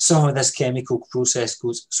actually some of this chemical process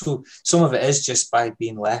goes. So some of it is just by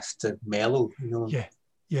being left to mellow,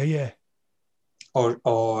 Yeah.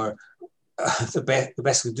 Or the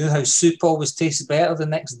best we do, how soup always tastes better the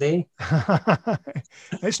next day.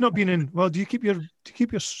 It's not been in. Well, do you keep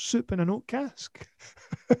your soup in an oak cask?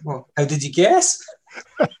 Well, how did you guess?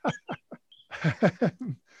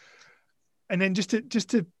 And then just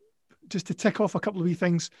to tick off a couple of wee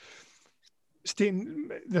things. Stating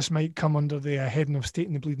this might come under the heading of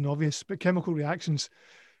stating the bleeding obvious, but chemical reactions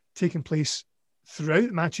taking place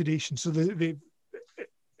throughout maturation. So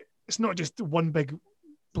it's not just one big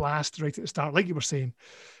blast right at the start, like you were saying.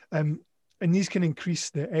 And these can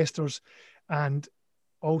increase the esters and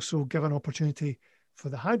also give an opportunity for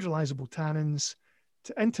the hydrolyzable tannins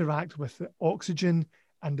to interact with the oxygen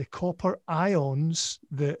and the copper ions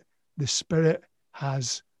that the spirit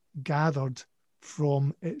has gathered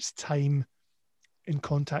from its time in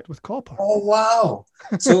contact with copper. Oh, wow.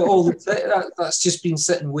 So that's just been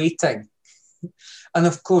sitting waiting. And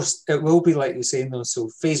of course, it will be like you're saying, though. So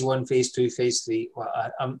phase 1, phase 2, phase 3. Well,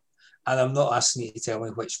 I'm not asking you to tell me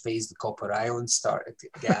which phase the copper ions started to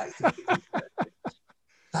get activated.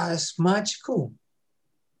 That is magical.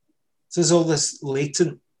 So there's all this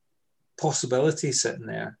latent possibility sitting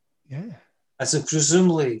there. Yeah. And so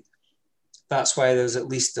presumably that's why there's at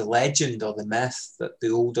least the legend or the myth that the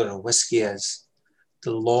older a whiskey is,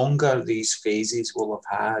 the longer these phases will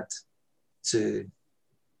have had to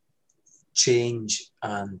change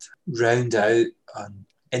and round out and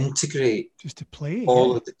integrate just to play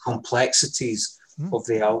all of the complexities of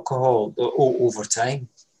the alcohol over time.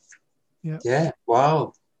 Yeah.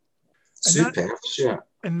 Wow. Super. Sure.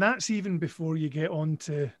 And that's even before you get on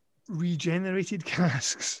to regenerated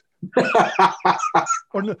casks.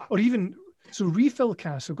 or even so refill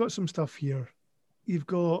casks. I've got some stuff here. You've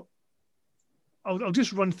got, I'll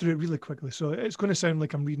just run through it really quickly. So it's going to sound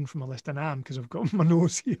like I'm reading from a list, and I am because I've got my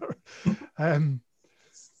nose here.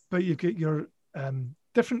 But you get your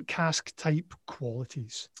different cask type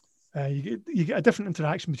qualities. You get a different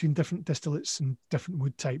interaction between different distillates and different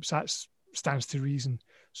wood types. That stands to reason.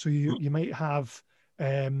 So you might have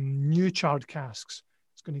new charred casks.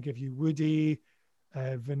 It's going to give you woody,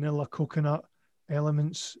 vanilla, coconut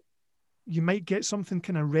elements. You might get something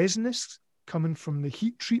kind of resinous coming from the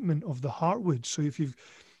heat treatment of the heartwood. So if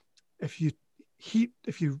you heat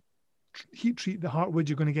treat the heartwood,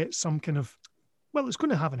 you're going to get some kind of, well, it's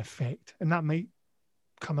going to have an effect, and that might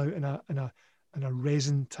come out in a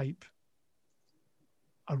resin type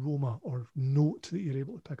aroma or note that you're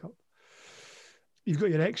able to pick up. You've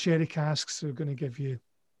got your ex-sherry casks, so are going to give you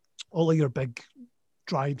all of your big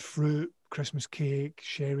dried fruit, Christmas cake,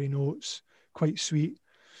 sherry notes, quite sweet.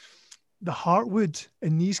 The heartwood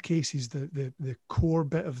in these cases, the core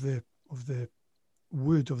bit of the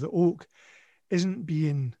wood of the oak isn't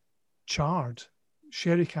being charred.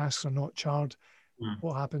 Sherry casks are not charred.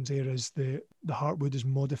 What happens here is the heartwood is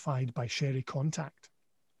modified by sherry contact.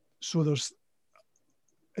 So there's,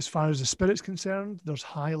 as far as the spirit's concerned, there's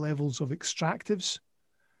high levels of extractives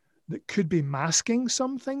that could be masking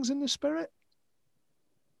some things in the spirit.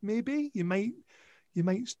 Maybe you might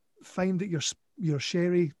find that your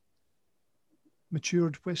sherry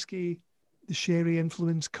matured whiskey, the sherry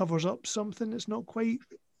influence covers up something that's not quite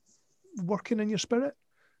working in your spirit.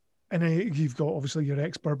 And then you've got obviously your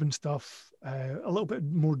ex-bourbon stuff, a little bit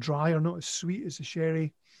more drier, not as sweet as the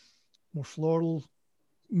sherry, more floral,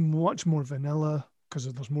 much more vanilla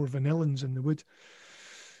because there's more vanillins in the wood.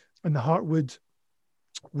 And the heartwood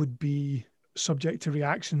would be subject to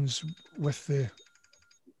reactions with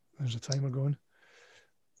there's a timer going.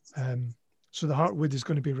 So the heartwood is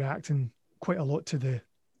going to be reacting quite a lot to the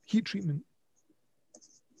heat treatment.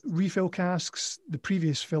 Refill casks, the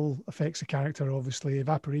previous fill affects the character. Obviously,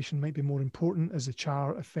 evaporation might be more important as the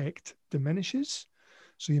char effect diminishes.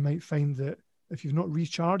 So you might find that if you've not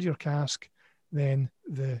recharred your cask, then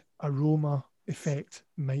the aroma effect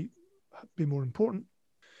might be more important.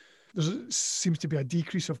 There seems to be a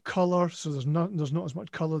decrease of color, so there's not as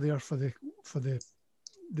much color there for the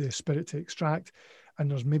spirit to extract, and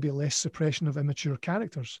there's maybe less suppression of immature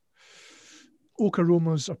characters. Oak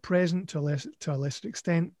aromas are present to a lesser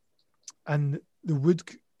extent, and the wood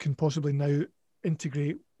can possibly now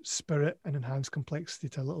integrate spirit and enhance complexity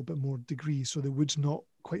to a little bit more degree. So the wood's not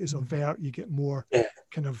quite as overt. You get more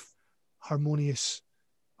kind of harmonious.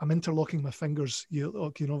 I'm interlocking my fingers.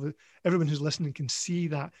 Everyone who's listening can see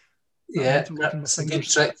that Yeah, that's a good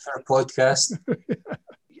trick for a podcast.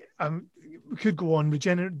 We could go on.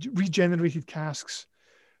 Regenerated casks.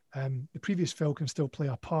 The previous fill can still play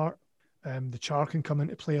a part. The char can come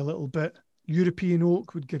into play a little bit. European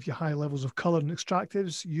oak would give you high levels of colour and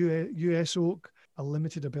extractives. US oak, a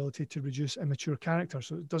limited ability to reduce immature character.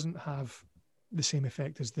 So it doesn't have the same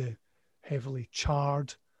effect as the heavily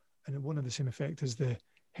charred, and it won't have the same effect as the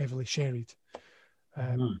heavily sherried.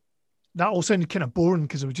 That all sounded kind of boring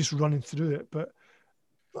because I was just running through it, but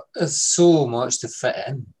there's so much to fit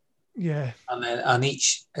in. Yeah. And then on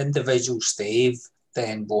each individual stave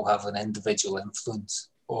then will have an individual influence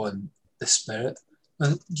on the spirit.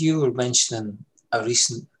 And you were mentioning a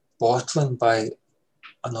recent bottling by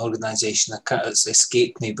an organisation, it's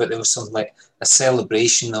escaped me, but there was something like a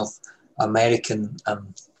celebration of American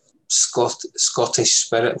and Scottish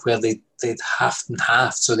spirit where they'd half and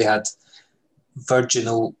half. So they had virgin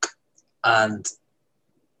oak and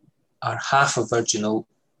are half of virgin oak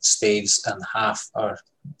staves and half are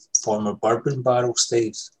former bourbon barrel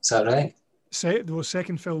staves. Is that right? There was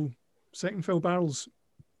second fill barrels.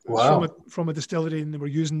 Wow. From a distillery, and they were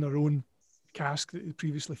using their own cask that they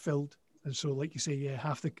previously filled. And so, like you say, yeah,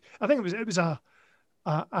 I think it was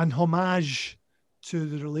an homage to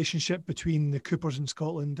the relationship between the Coopers in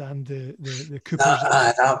Scotland and the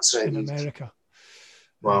Coopers in America.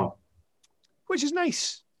 Wow. Which is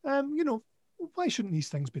nice. Why shouldn't these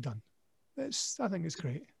things be done? I think it's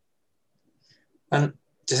great. And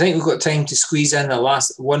do you think we've got time to squeeze in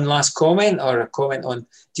one last comment, or a comment on, do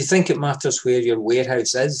you think it matters where your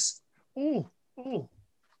warehouse is? Oh,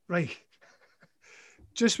 right.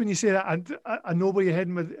 Just when you say that, I know where you're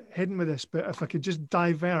heading with this, but if I could just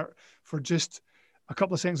divert for just a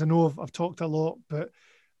couple of seconds. I know I've talked a lot, but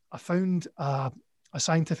I found a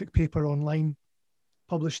scientific paper online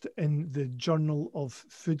published in the Journal of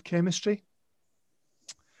Food Chemistry.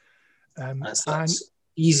 That's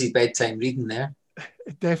easy bedtime reading there.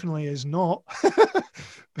 It definitely is not.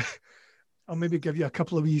 I'll maybe give you a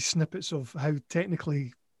couple of wee snippets of how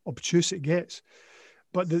technically obtuse it gets.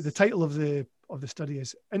 But the title of the study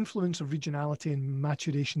is Influence of Regionality and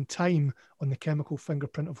Maturation Time on the Chemical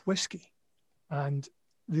Fingerprint of Whiskey. And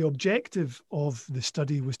the objective of the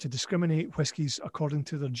study was to discriminate whiskies according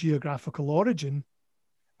to their geographical origin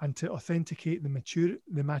and to authenticate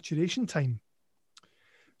the maturation time.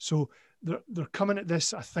 So they're coming at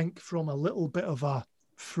this, I think, from a little bit of a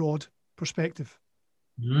fraud perspective.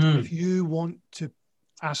 If you want to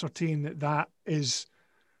ascertain that is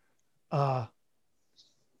a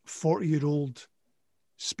 40-year-old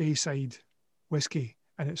Speyside whiskey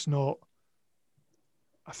and it's not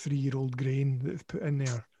a 3-year-old grain that they've put in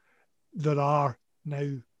there are now,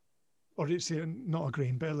 or it's not a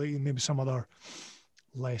grain, but like maybe some other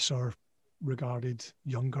lesser regarded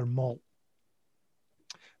younger malt.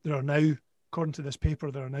 There are now, according to this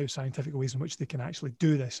paper, there are now scientific ways in which they can actually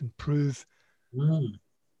do this and prove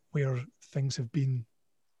where things have been,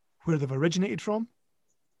 where they've originated from,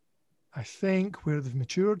 I think, where they've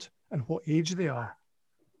matured and what age they are.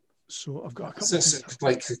 So I've got a couple of things. It's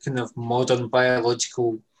like a kind of modern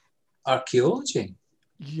biological archaeology.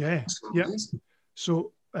 Yeah.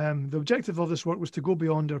 So the objective of this work was to go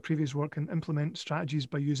beyond our previous work and implement strategies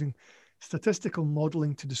by using statistical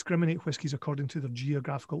modelling to discriminate whiskies according to their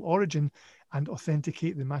geographical origin and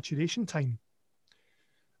authenticate the maturation time.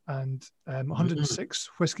 And 106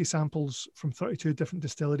 whiskey samples from 32 different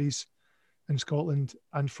distilleries in Scotland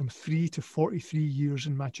and from 3 to 43 years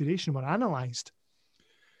in maturation were analysed.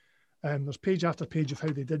 There's page after page of how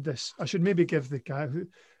they did this. I should maybe give the guy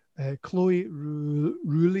Chloe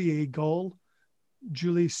Roulier-Gall,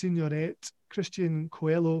 Julie Signoret, Christian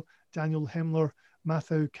Coelho, Daniel Hemler,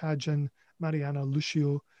 Matthew Kajan, Mariana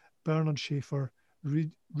Lucio, Bernard Schaefer,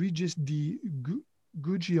 Regis de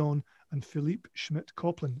Gougion, and Philippe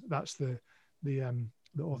Schmidt-Coplin. That's the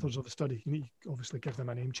authors of the study. You need to obviously give them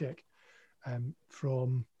a name check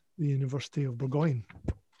from the University of Bourgogne.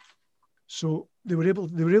 So they were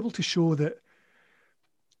able to show that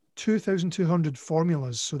 2,200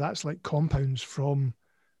 formulas, so that's like compounds from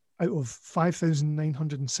out of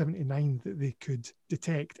 5,979 that they could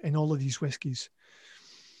detect in all of these whiskies.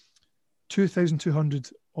 2,200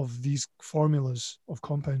 of these formulas of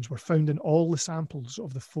compounds were found in all the samples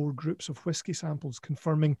of the 4 groups of whiskey samples,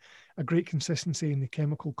 confirming a great consistency in the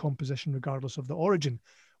chemical composition regardless of the origin.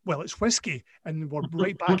 Well, it's whiskey, and we're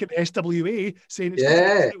right back at the SWA saying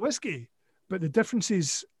it's whiskey. But the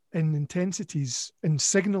differences in intensities, in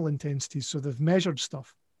signal intensities, so they've measured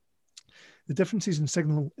stuff. The differences in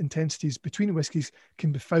signal intensities between whiskies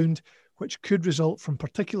can be found, which could result from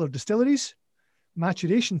particular distilleries,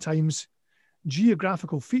 maturation times,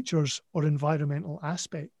 geographical features, or environmental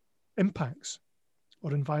impacts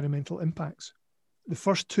or environmental impacts. The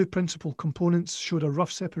first two principal components showed a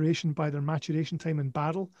rough separation by their maturation time in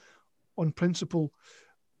barrel. On principle,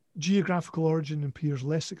 geographical origin appears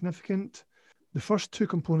less significant. The first two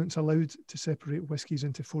components allowed to separate whiskies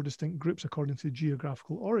into 4 distinct groups according to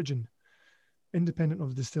geographical origin, independent of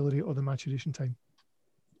the distillery or the maturation time.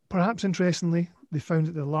 Perhaps interestingly, they found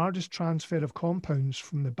that the largest transfer of compounds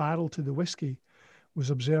from the barrel to the whiskey was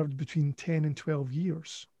observed between 10 and 12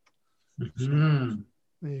 years. Mm-hmm. So,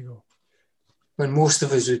 there you go. When most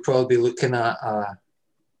of us would probably be looking at a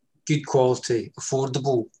good quality,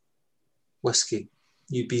 affordable whiskey,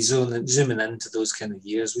 you'd be zooming into those kind of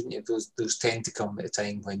years, wouldn't you? Those tend to come at a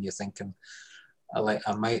time when you're thinking,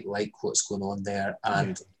 I might like what's going on there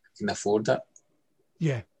and I can afford it.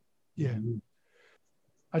 Yeah. Mm-hmm.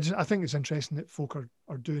 I think it's interesting that folk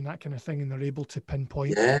are doing that kind of thing and they're able to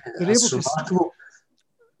pinpoint. Yeah, they're able remarkable.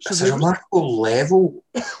 So it's a remarkable level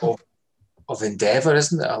of endeavour,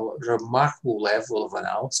 isn't it? A remarkable level of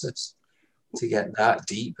analysis to get that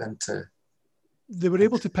deep into. They were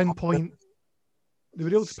able to pinpoint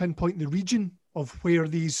the region of where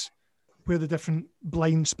the different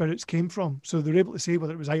blind spirits came from. So they're able to say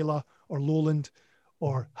whether it was Islay or Lowland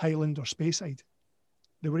or Highland or Speyside.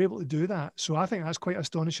 They were able to do that. So I think that's quite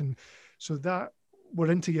astonishing. So that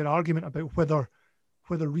we're into your argument about whether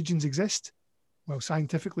regions exist. Well,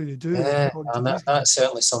 scientifically they do. Yeah, and that's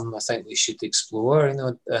certainly something I think we should explore,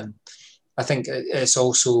 and I think it's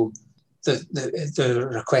also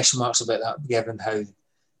there are question marks about that, given how,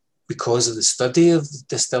 because of the study of the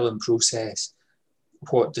distilling process,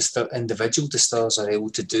 what individual distillers are able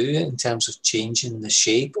to do in terms of changing the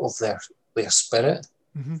shape of their spirit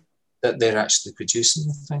that they're actually producing,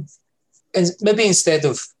 I think. And maybe instead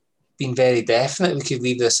of being very definite, we could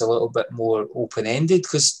leave this a little bit more open-ended,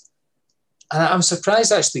 because I'm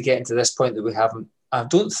surprised actually getting to this point that I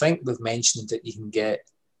don't think we've mentioned that you can get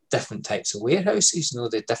different types of warehouses,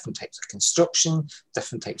 the different types of construction,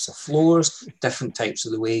 different types of floors, different types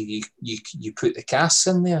of the way you put the casks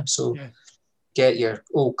in there. So get your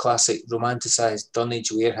old classic romanticised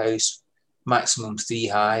dunnage warehouse, maximum 3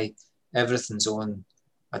 high, everything's on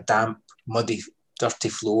a damp, muddy, dirty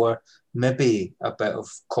floor, maybe a bit of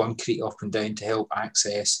concrete up and down to help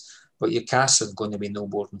access, but your casks are going to be no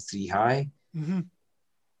more than 3 high. Mm-hmm.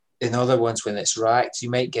 In other ones, when it's racked, you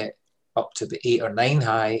might get up to the 8 or 9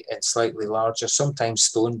 high and slightly larger, sometimes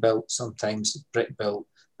stone built, sometimes brick built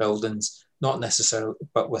buildings, not necessarily,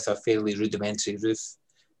 but with a fairly rudimentary roof.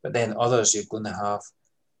 But then others you're going to have,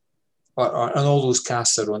 and all those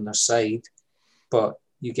casks are on their side, but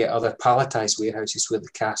you get other palletized warehouses where the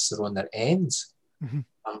casks are on their ends and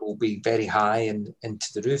will be very high and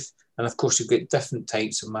into the roof. And of course, you've got different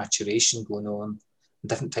types of maturation going on,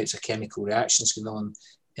 different types of chemical reactions going on,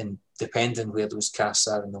 and depending where those casks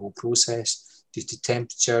are in the whole process, due to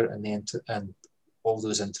temperature and all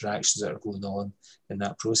those interactions that are going on in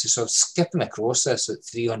that process. So skipping across this at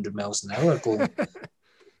 300 miles an hour going,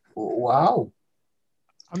 wow.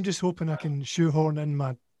 I'm just hoping I can shoehorn in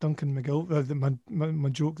my Duncan McGilvery, my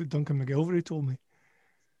joke that Duncan McGilvery told me.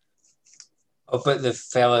 About the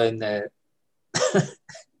fella in the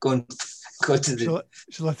go to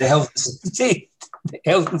the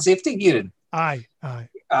health and safety gearing. Aye.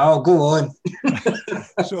 Oh, go on.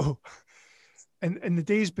 So, in the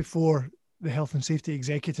days before the health and safety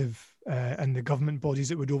executive and the government bodies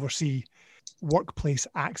that would oversee workplace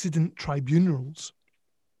accident tribunals,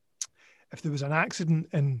 if there was an accident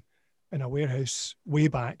in a warehouse way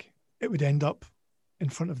back, it would end up in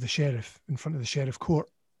front of the sheriff court.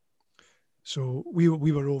 So we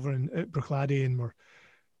were over at Bruichladdich, and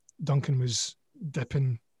Duncan was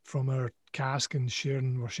dipping from our cask and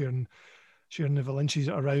sharing the Valences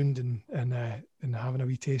around and having a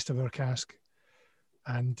wee taste of our cask.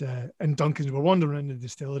 And Duncan's, we're wandering around the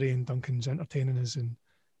distillery, and Duncan's entertaining us. And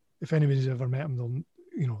if anybody's ever met him,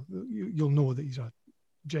 you'll know that he's a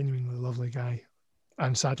genuinely lovely guy,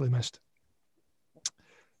 and sadly missed.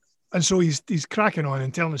 And so he's cracking on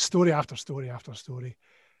and telling us story after story after story.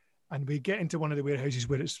 And we get into one of the warehouses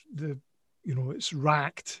where it's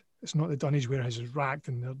racked. It's not the dunnage warehouse, it's racked,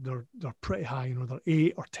 and they're pretty high. They're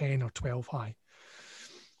 8 or 10 or 12 high.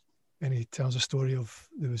 And he tells a story of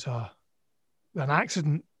there was an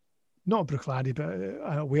accident, not at Bruichladdich,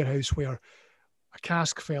 but a warehouse where a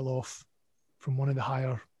cask fell off from one of the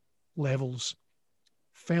higher levels,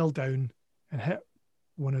 fell down and hit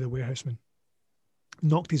one of the warehousemen,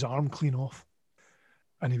 knocked his arm clean off,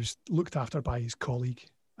 and he was looked after by his colleague.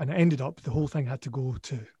 And it ended up, the whole thing had to go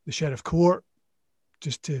to the sheriff court,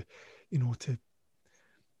 just to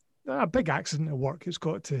a big accident at work.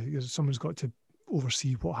 Someone's got to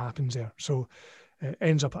oversee what happens there. So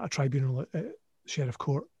ends up at a tribunal at Sheriff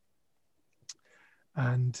Court.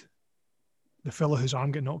 And the fellow whose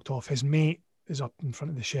arm got knocked off, his mate is up in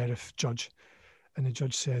front of the sheriff judge. And the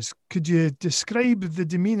judge says, could you describe the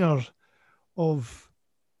demeanour of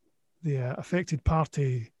the affected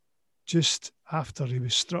party just after he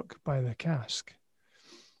was struck by the cask?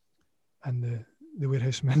 And the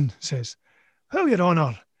warehouseman says, well, Your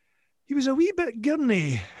Honour, he was a wee bit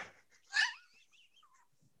gurney.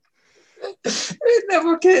 It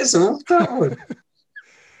never gets old, that one.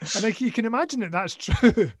 And you can imagine that that's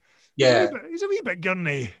true. Yeah. He's a wee bit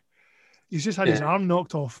gurney. He's just had his arm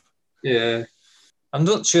knocked off. Yeah. I'm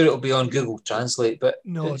not sure it'll be on Google Translate, but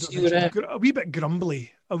no, a wee bit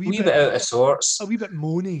grumbly. A wee bit out of sorts. A wee bit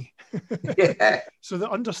moany. Yeah. So the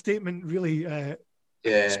understatement really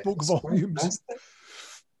spoke volumes.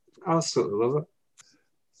 I absolutely love it.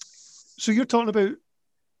 So you're talking about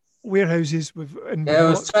warehouses with... I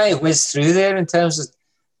was trying to whiz through there in terms of...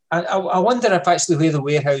 I wonder if actually where the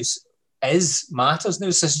warehouse is matters. There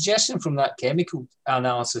was a suggestion from that chemical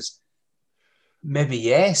analysis. Maybe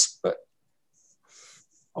yes, but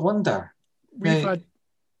I wonder. We've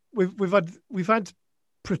had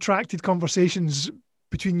protracted conversations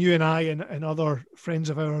between you and I and other friends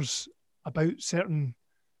of ours about certain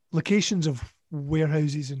locations of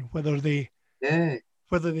warehouses and whether they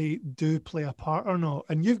do play a part or not.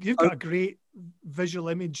 And you've got a great visual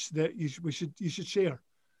image that you should share.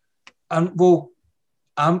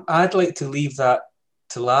 I'd like to leave that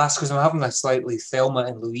to last because I'm having a slightly Thelma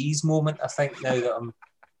and Louise moment. I think now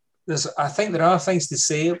that I think there are things to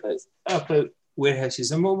say about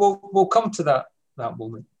warehouses, and we'll come to that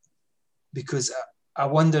moment because I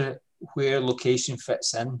wonder where location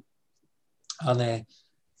fits in. And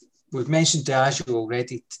we've mentioned Diageo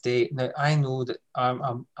already today. Now I know that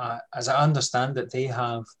as I understand it, they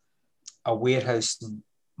have a warehouse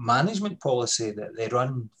management policy that they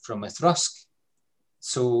run from Ethrusk.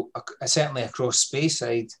 So certainly across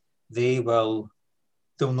Speyside, they'll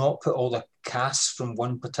not put all the casks from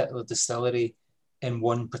one particular distillery in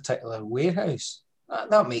one particular warehouse.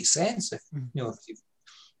 That makes sense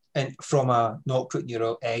and from a not putting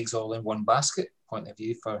your eggs all in one basket point of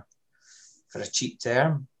view for a cheap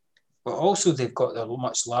term. But also they've got the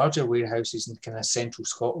much larger warehouses in kind of central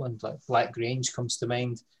Scotland, like Blackgrange comes to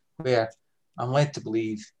mind, where I'm led to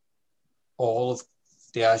believe all of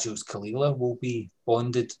Diageo's Caol Ila will be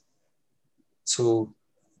bonded. So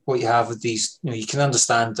what you have with these, you can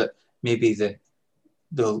understand that maybe the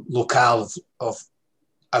locale of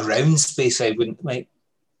around Speyside might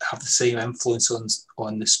have the same influence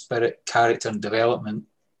on the spirit, character and development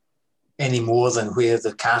any more than where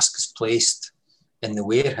the cask is placed in the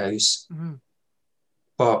warehouse. Mm-hmm.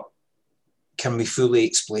 But can we fully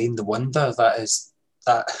explain the wonder that is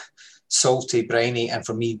that salty, briny, and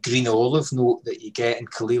for me, green olive note that you get in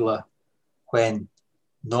Caol Ila when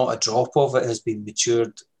not a drop of it has been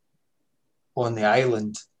matured on the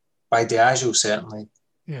island by Diageo, certainly.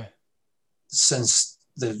 Yeah. Since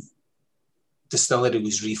the distillery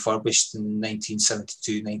was refurbished in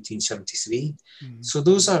 1972, 1973. Mm-hmm. So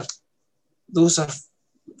those are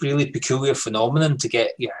really peculiar phenomenon to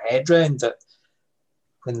get your head around, that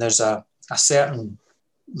when there's a certain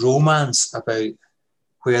romance about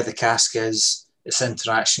where the cask is, its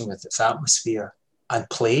interaction with its atmosphere and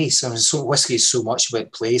place. I mean, so whiskey is so much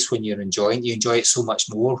about place when you're enjoying it. You enjoy it so much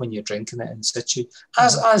more when you're drinking it in situ,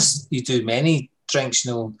 as you do many drinks,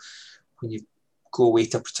 when you go away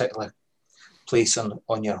to a particular place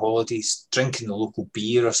on your holidays, drinking the local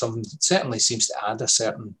beer or something, it certainly seems to add a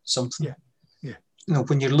certain something. Yeah.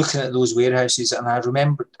 When you're looking at those warehouses, and I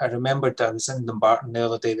remembered I was in Dumbarton the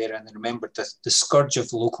other day there, and I remembered the scourge of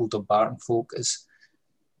the local Dumbarton folk is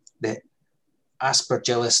the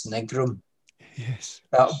Aspergillus nigrum. Yes.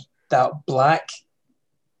 That black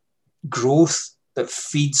growth that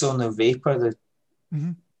feeds on the vapour, the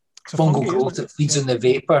fungal growth that feeds on the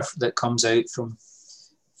vapour that comes out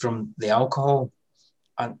from the alcohol.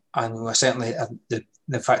 And certainly,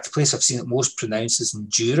 in fact, the place I've seen it most pronounced is in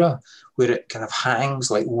Jura, where it kind of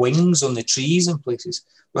hangs like wings on the trees in places.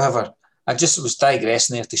 However, I just was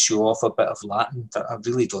digressing there to show off a bit of Latin that I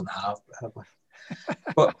really don't have.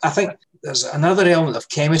 But I think there's another element of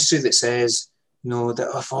chemistry that says,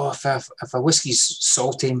 that if a whiskey's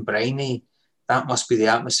salty and briny, that must be the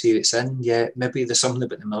atmosphere it's in. Yeah, maybe there's something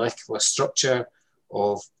about the molecular structure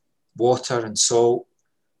of water and salt.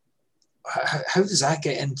 How does that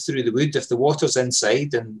get in through the wood? If the water's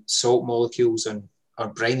inside and salt molecules or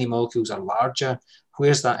briny molecules are larger,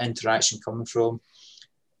 where's that interaction coming from?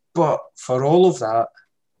 But for all of that,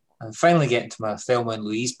 and finally getting to my Thelma and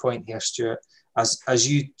Louise point here, Stuart, as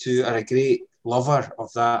you two are a great lover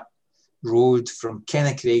of that road from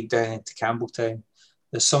Kennaicraig down into Campbelltown.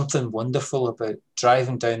 There's something wonderful about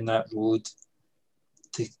driving down that road,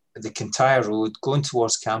 the Kintyre Road, going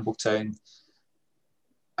towards Campbelltown.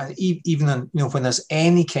 And even when there's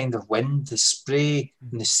any kind of wind, the spray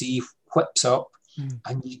in the sea whips up,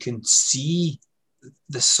 and you can see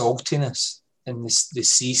the saltiness in the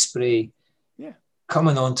sea spray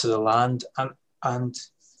coming onto the land. And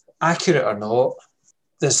accurate or not,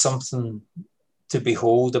 there's something to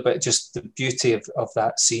behold about just the beauty of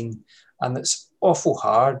that scene. And it's awful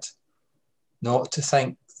hard not to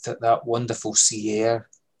think that wonderful sea air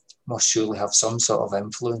must surely have some sort of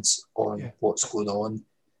influence on what's going on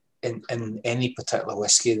in any particular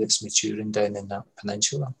whiskey that's maturing down in that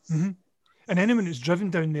peninsula. Mm-hmm. And anyone who's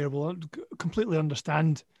driven down there will completely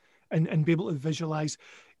understand and be able to visualise.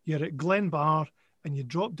 You're at Glenbar and you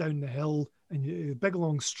drop down the hill and you big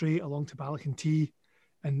long straight along to Ballacantee,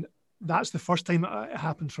 and that's the first time it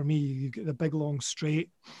happened for me. You get the big long straight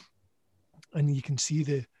and you can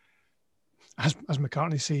see as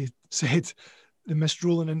McCartney said, the mist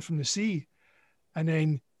rolling in from the sea, and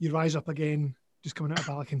then you rise up again, just coming out of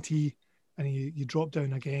Ballacantee, and you drop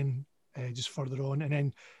down again, just further on, and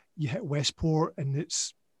then you hit Westport, and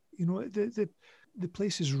it's, the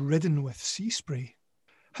place is ridden with sea spray.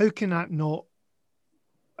 How can that not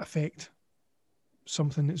affect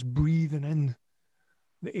something that's breathing in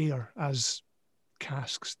the air as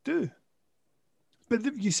casks do?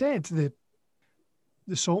 But you said the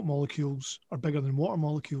salt molecules are bigger than water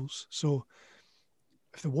molecules, so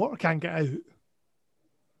if the water can't get out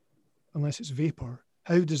unless it's vapor,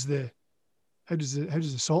 how does the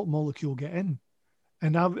salt molecule get in?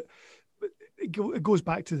 And it goes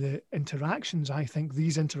back to the interactions. I think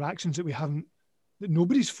these interactions that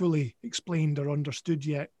nobody's fully explained or understood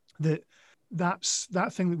yet, that's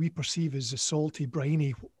that thing that we perceive as a salty,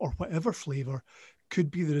 briny, or whatever flavour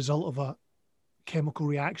could be the result of a chemical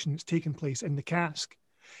reaction that's taken place in the cask.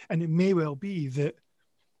 And it may well be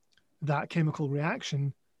that chemical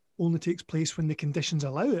reaction only takes place when the conditions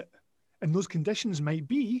allow it. And those conditions might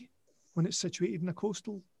be when it's situated in a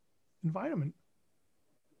coastal environment.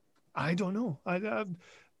 I don't know.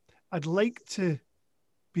 I'd like to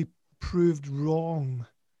be proved wrong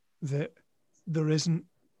that there isn't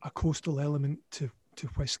a coastal element to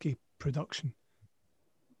whiskey production.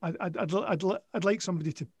 I'd like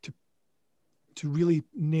somebody to really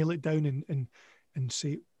nail it down and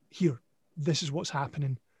say, here, this is what's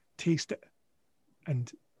happening, taste it. And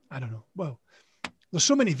I don't know. Well, there's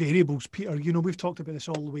so many variables, Peter. We've talked about this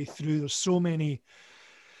all the way through. There's so many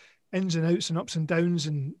ins and outs and ups and downs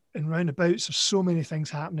and roundabouts. There's so many things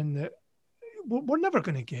happening that we're never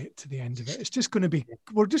going to get to the end of it. It's just going to be,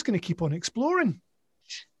 we're just going to keep on exploring.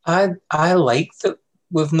 I like that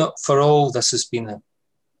we've not, for all this has been a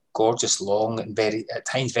gorgeous, long and very, at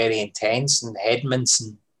times very intense and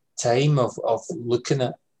head-mincing time of looking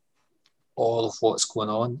at all of what's going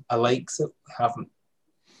on. I like that we haven't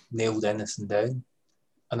nailed anything down.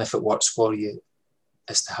 And if it works for you,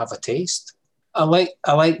 is to have a taste. I like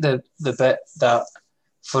the bit that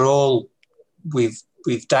for all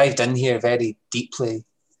we've dived in here very deeply,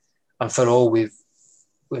 and for all we've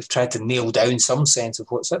tried to nail down some sense of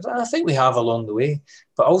what's it. I think we have along the way,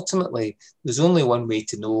 but ultimately there's only one way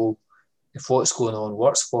to know if what's going on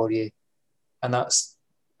works for you, and that's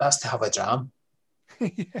to have a dram.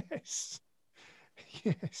 Yes.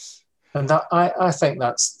 And that I think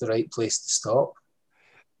that's the right place to stop.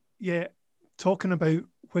 Yeah, talking about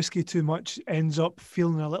whiskey too much ends up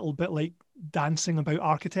feeling a little bit like dancing about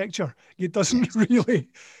architecture. It doesn't really.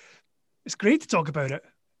 It's great to talk about it.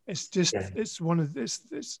 It's just it's one of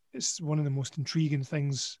the most intriguing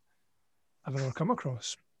things I've ever come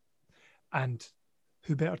across. And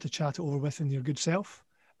who better to chat it over with than your good self?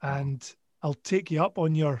 And I'll take you up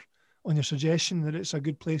on your suggestion that it's a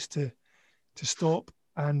good place to stop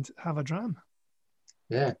and have a dram.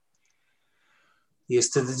 Yeah. Here's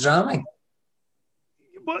to the dramming.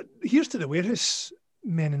 But here's to the warehouse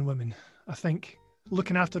men and women, I think,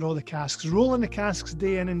 looking after all the casks, rolling the casks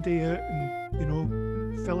day in and day out,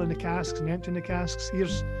 and filling the casks and emptying the casks.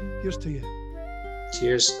 Here's to you.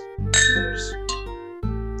 Cheers. Cheers.